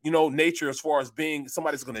 no, nature as far as being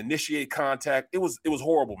somebody's going to initiate contact. It was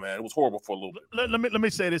horrible, man. It was horrible for a little bit. Let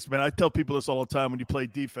me say this, man. I tell people this all the time when you play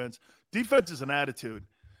defense. Defense is an attitude.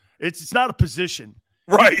 It's not a position.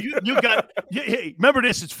 Right. You got hey, remember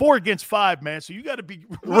this, it's 4 against 5, man. So you got to be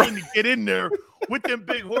willing to get in there with them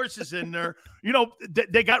big horses in there.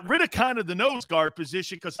 They got rid of kind of the nose guard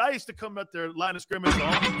position because I used to come at their line of scrimmage.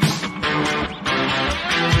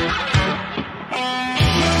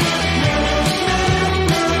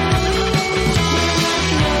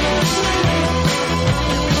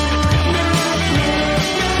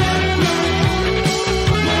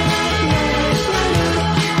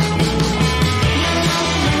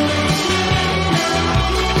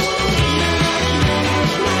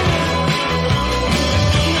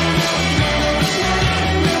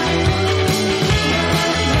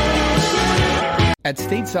 At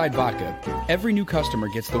Stateside Vodka, every new customer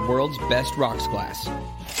gets the world's best rocks glass.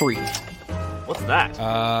 Free. What's that?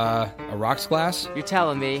 A rocks glass? You're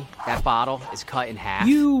telling me that bottle is cut in half?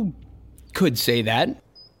 You could say that.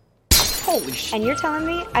 Holy shit. And you're telling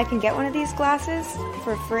me I can get one of these glasses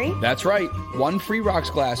for free? That's right. 1 free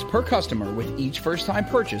rocks glass per customer with each first-time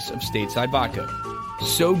purchase of Stateside Vodka.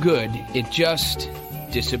 So good, it just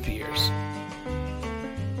disappears.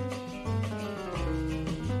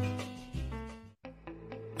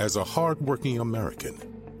 As a hard-working American,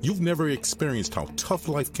 you've never experienced how tough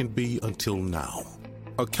life can be until now.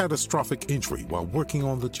 A catastrophic injury while working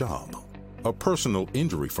on the job. A personal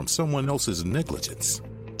injury from someone else's negligence.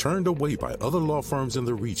 Turned away by other law firms in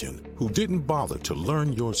the region who didn't bother to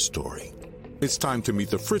learn your story. It's time to meet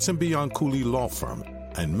the Fritz & Bianculli Law Firm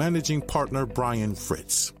and managing partner Brian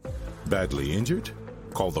Fritz. Badly injured?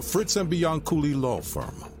 Call the Fritz & Bianculli Law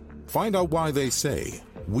Firm. Find out why they say,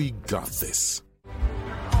 "We got this."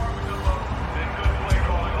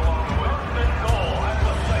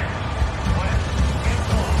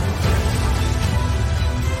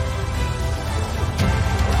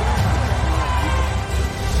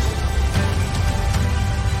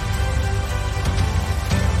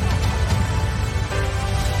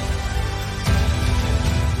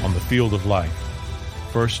 Field of life,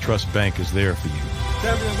 First Trust Bank is there for you.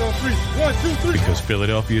 Champions on 3. 1, 2, 3. Because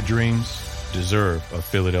Philadelphia dreams deserve a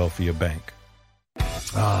Philadelphia bank.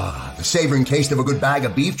 The savoring taste of a good bag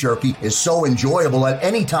of beef jerky is so enjoyable at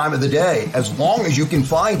any time of the day, as long as you can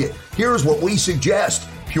find it. Here's what we suggest.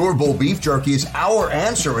 Pure Bull Beef Jerky is our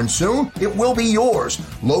answer, and soon it will be yours.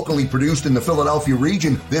 Locally produced in the Philadelphia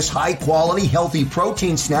region, this high-quality, healthy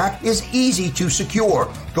protein snack is easy to secure.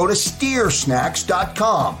 Go to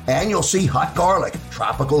steersnacks.com, and you'll see hot garlic,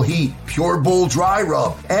 tropical heat, Pure Bull dry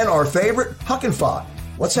rub, and our favorite, Huck and Fod.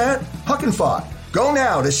 What's that? Huck and Fod. Go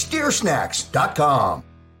now to steersnacks.com.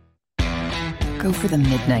 Go for the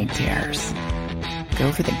midnight dares.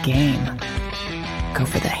 Go for the game. Go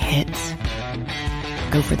for the hits.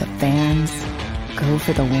 Go for the fans. Go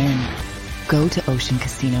for the win. Go to Ocean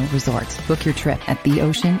Casino Resort. Book your trip at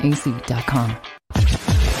theoceanac.com.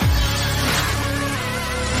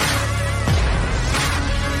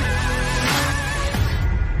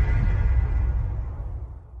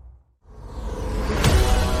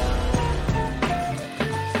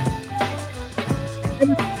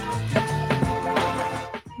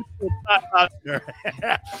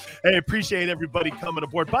 Hey, appreciate everybody coming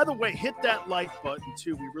aboard. By the way, hit that like button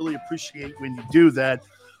too. We really appreciate when you do that.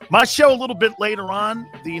 My show a little bit later on,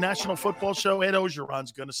 the National Football Show, Ed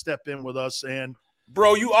Ogeron's going to step in with us. And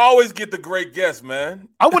bro, you always get the great guests, man.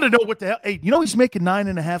 I want to know what the hell. Hey, you know he's making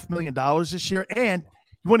 $9.5 million this year, and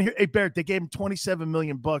you want to hear? Hey, Barrett, they gave him $27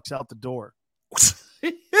 million out the door.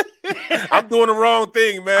 I'm doing the wrong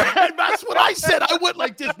thing, man. That's what I said. I went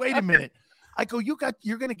like this. Wait a minute. I go, you're going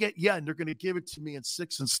to get, and they're going to give it to me in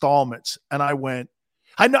 6 installments. And I went,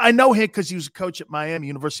 I know him because he was a coach at Miami,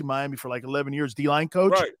 University of Miami for like 11 years, D-line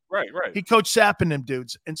coach. Right. He coached Sapp and them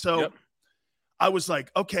dudes. And so I was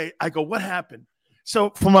like, okay, I go, what happened? So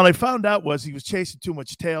from what I found out was he was chasing too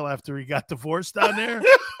much tail after he got divorced down there.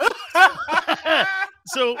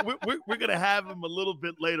 So we're gonna have him a little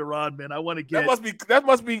bit later on, man. I want to get that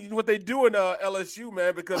must be what they do in LSU,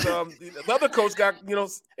 man. Because the other coach got,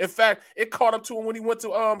 in fact, it caught up to him when he went to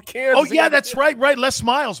Kansas. Oh yeah, that's right. Les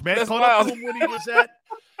Miles, man. Caught up to him when he was at.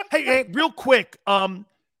 Hey, real quick,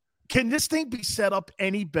 can this thing be set up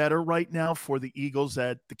any better right now for the Eagles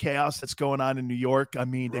at the chaos that's going on in New York? I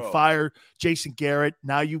mean, they fire Jason Garrett.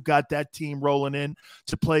 Now you got that team rolling in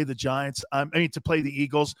to play the Giants. To play the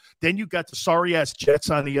Eagles. Then you got the sorry-ass Jets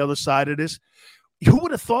on the other side of this. Who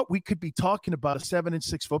would have thought we could be talking about a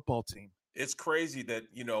 7-6 football team? It's crazy that,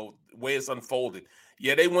 the way it's unfolded.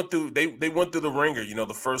 Yeah, they went through the ringer,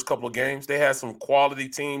 the first couple of games. They had some quality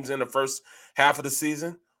teams in the first half of the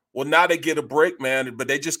season. Well, now they get a break, man, but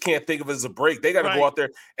they just can't think of it as a break. They got to go out there,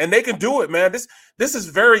 and they can do it, man. This is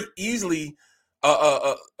very easily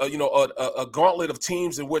a gauntlet of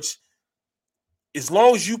teams in which, as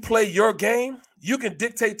long as you play your game, you can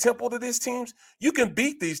dictate tempo to these teams. You can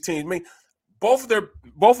beat these teams. I mean, both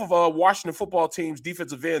of Washington football teams'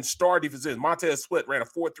 defensive ends, star defensive ends. Montez Sweat ran a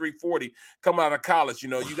 4.3 40 coming out of college.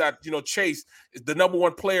 You got Chase is the number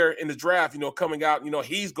one player in the draft. Coming out.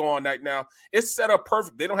 He's gone right now. It's set up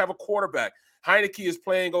perfect. They don't have a quarterback. Heineke is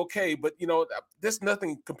playing okay, but there's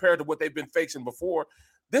nothing compared to what they've been facing before.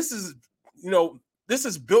 This is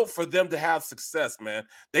built for them to have success, man.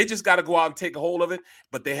 They just got to go out and take a hold of it,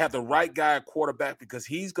 but they have the right guy at quarterback because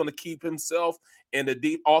he's going to keep himself in the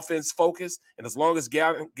deep offense focus. And as long as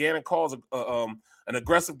Gannon calls an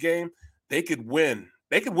aggressive game, they could win.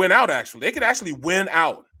 They could win out, actually. They could actually win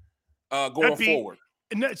out going forward.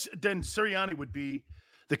 And then Sirianni would be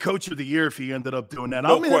the coach of the year if he ended up doing that.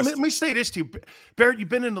 No let me say this to you. Barrett, you've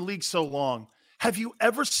been in the league so long. Have you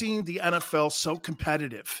ever seen the NFL so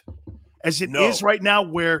competitive as it is right now,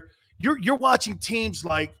 where you're watching teams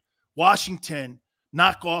like Washington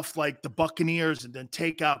knock off like the Buccaneers and then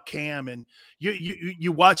take out Cam, and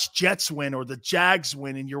you watch Jets win or the Jags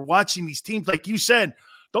win, and you're watching these teams, like you said,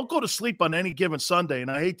 don't go to sleep on any given Sunday. And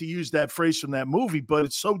I hate to use that phrase from that movie, but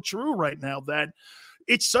it's so true right now that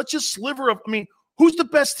it's such a sliver of, who's the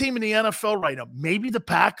best team in the NFL right now? Maybe the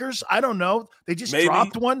Packers. I don't know. They just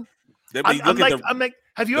dropped one. I'm like,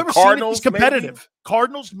 have you ever seen it? It's competitive. Maybe?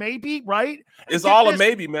 Cardinals, maybe, right? It's all a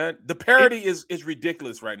maybe, man. The parity is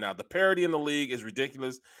ridiculous right now. The parity in the league is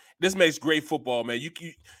ridiculous. This makes great football, man.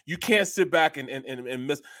 You can't sit back and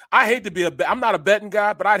miss. I hate to be I'm not a betting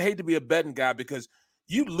guy, but I'd hate to be a betting guy because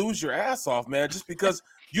you lose your ass off, man, just because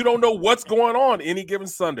you don't know what's going on any given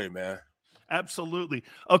Sunday, man. Absolutely.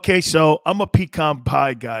 Okay, so I'm a pecan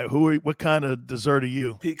pie guy. What kind of dessert are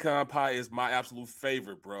you? Pecan pie is my absolute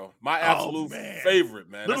favorite, bro. My absolute favorite,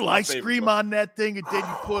 man. Little ice cream on that thing, and then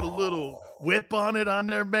you put a little whip on it on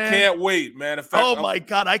there, man. Can't wait, man. In fact, my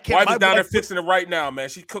God, I can't. Wife's down there fixing it right now, man.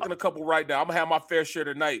 She's cooking a couple right now. I'm gonna have my fair share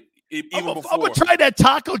tonight, even before. I'm gonna try that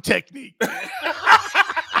taco technique.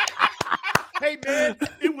 Hey, man,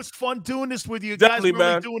 it was fun doing this with you. Definitely, guys, we're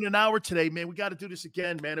only man. doing an hour today, man. We got to do this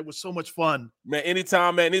again, man. It was so much fun. Man,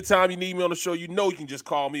 anytime you need me on the show, you can just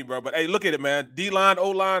call me, bro. But hey, look at it, man. D-line,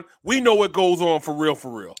 O-line, we know what goes on for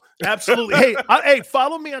real. Absolutely. Hey,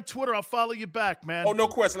 follow me on Twitter. I'll follow you back, man. Oh, no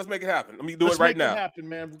question. Let's make it happen. Let me do it right now. Let's make it happen,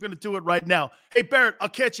 man. We're going to do it right now. Hey, Barrett, I'll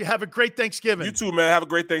catch you. Have a great Thanksgiving. You too, man. Have a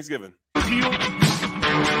great Thanksgiving.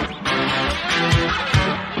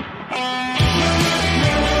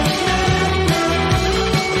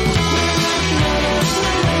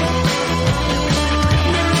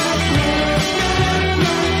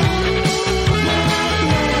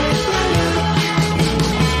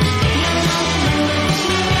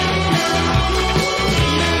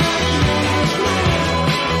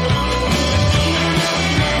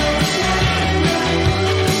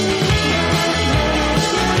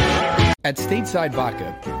 At Stateside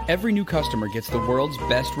Vodka, every new customer gets the world's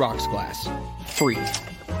best rocks glass. Free.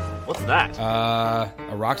 What's that?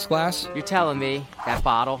 A rocks glass? You're telling me that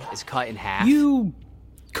bottle is cut in half? You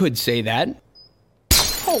could say that.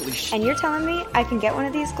 Holy shit. And you're telling me I can get one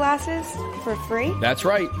of these glasses for free? That's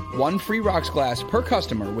right. One free rocks glass per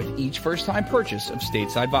customer with each first-time purchase of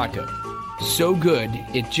Stateside Vodka. So good,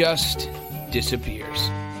 it just disappears.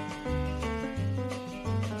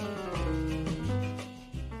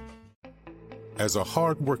 As a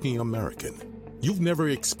hard-working American, you've never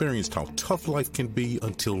experienced how tough life can be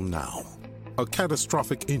until now. A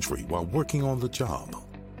catastrophic injury while working on the job.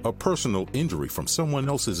 A personal injury from someone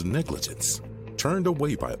else's negligence. Turned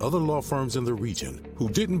away by other law firms in the region who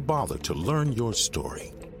didn't bother to learn your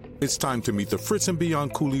story. It's time to meet the Fritz &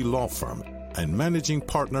 Bianculli Law Firm and managing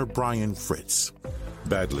partner Brian Fritz.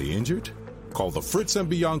 Badly injured? Call the Fritz &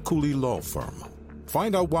 Bianculli Law Firm.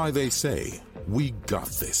 Find out why they say, "We got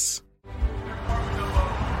this."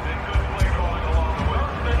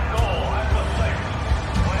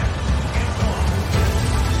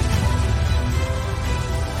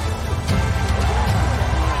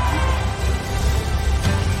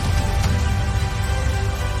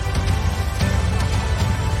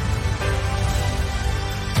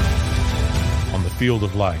 Field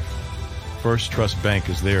of life, First Trust Bank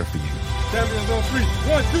is there for you. Champions on 3.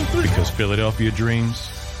 1, 2, 3. Because Philadelphia dreams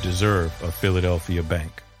deserve a Philadelphia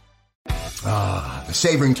bank. The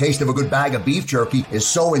savoring taste of a good bag of beef jerky is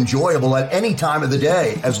so enjoyable at any time of the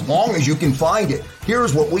day, as long as you can find it.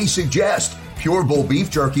 Here's what we suggest. Pure Bull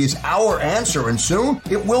Beef Jerky is our answer, and soon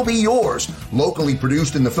it will be yours. Locally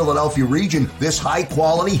produced in the Philadelphia region, this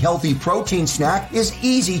high-quality, healthy protein snack is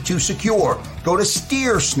easy to secure. Go to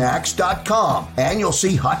steersnacks.com, and you'll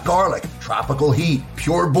see hot garlic, tropical heat,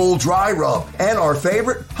 Pure Bull dry rub, and our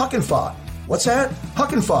favorite, Huck and Fod. What's that?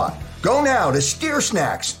 Huck and Fod. Go now to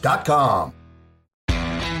steersnacks.com.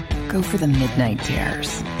 Go for the midnight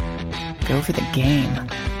dares. Go for the game.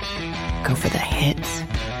 Go for the hits.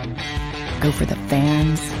 Go for the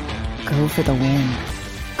fans. Go for the win.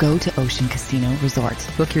 Go to Ocean Casino Resort.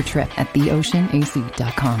 Book your trip at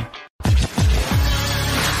theoceanac.com.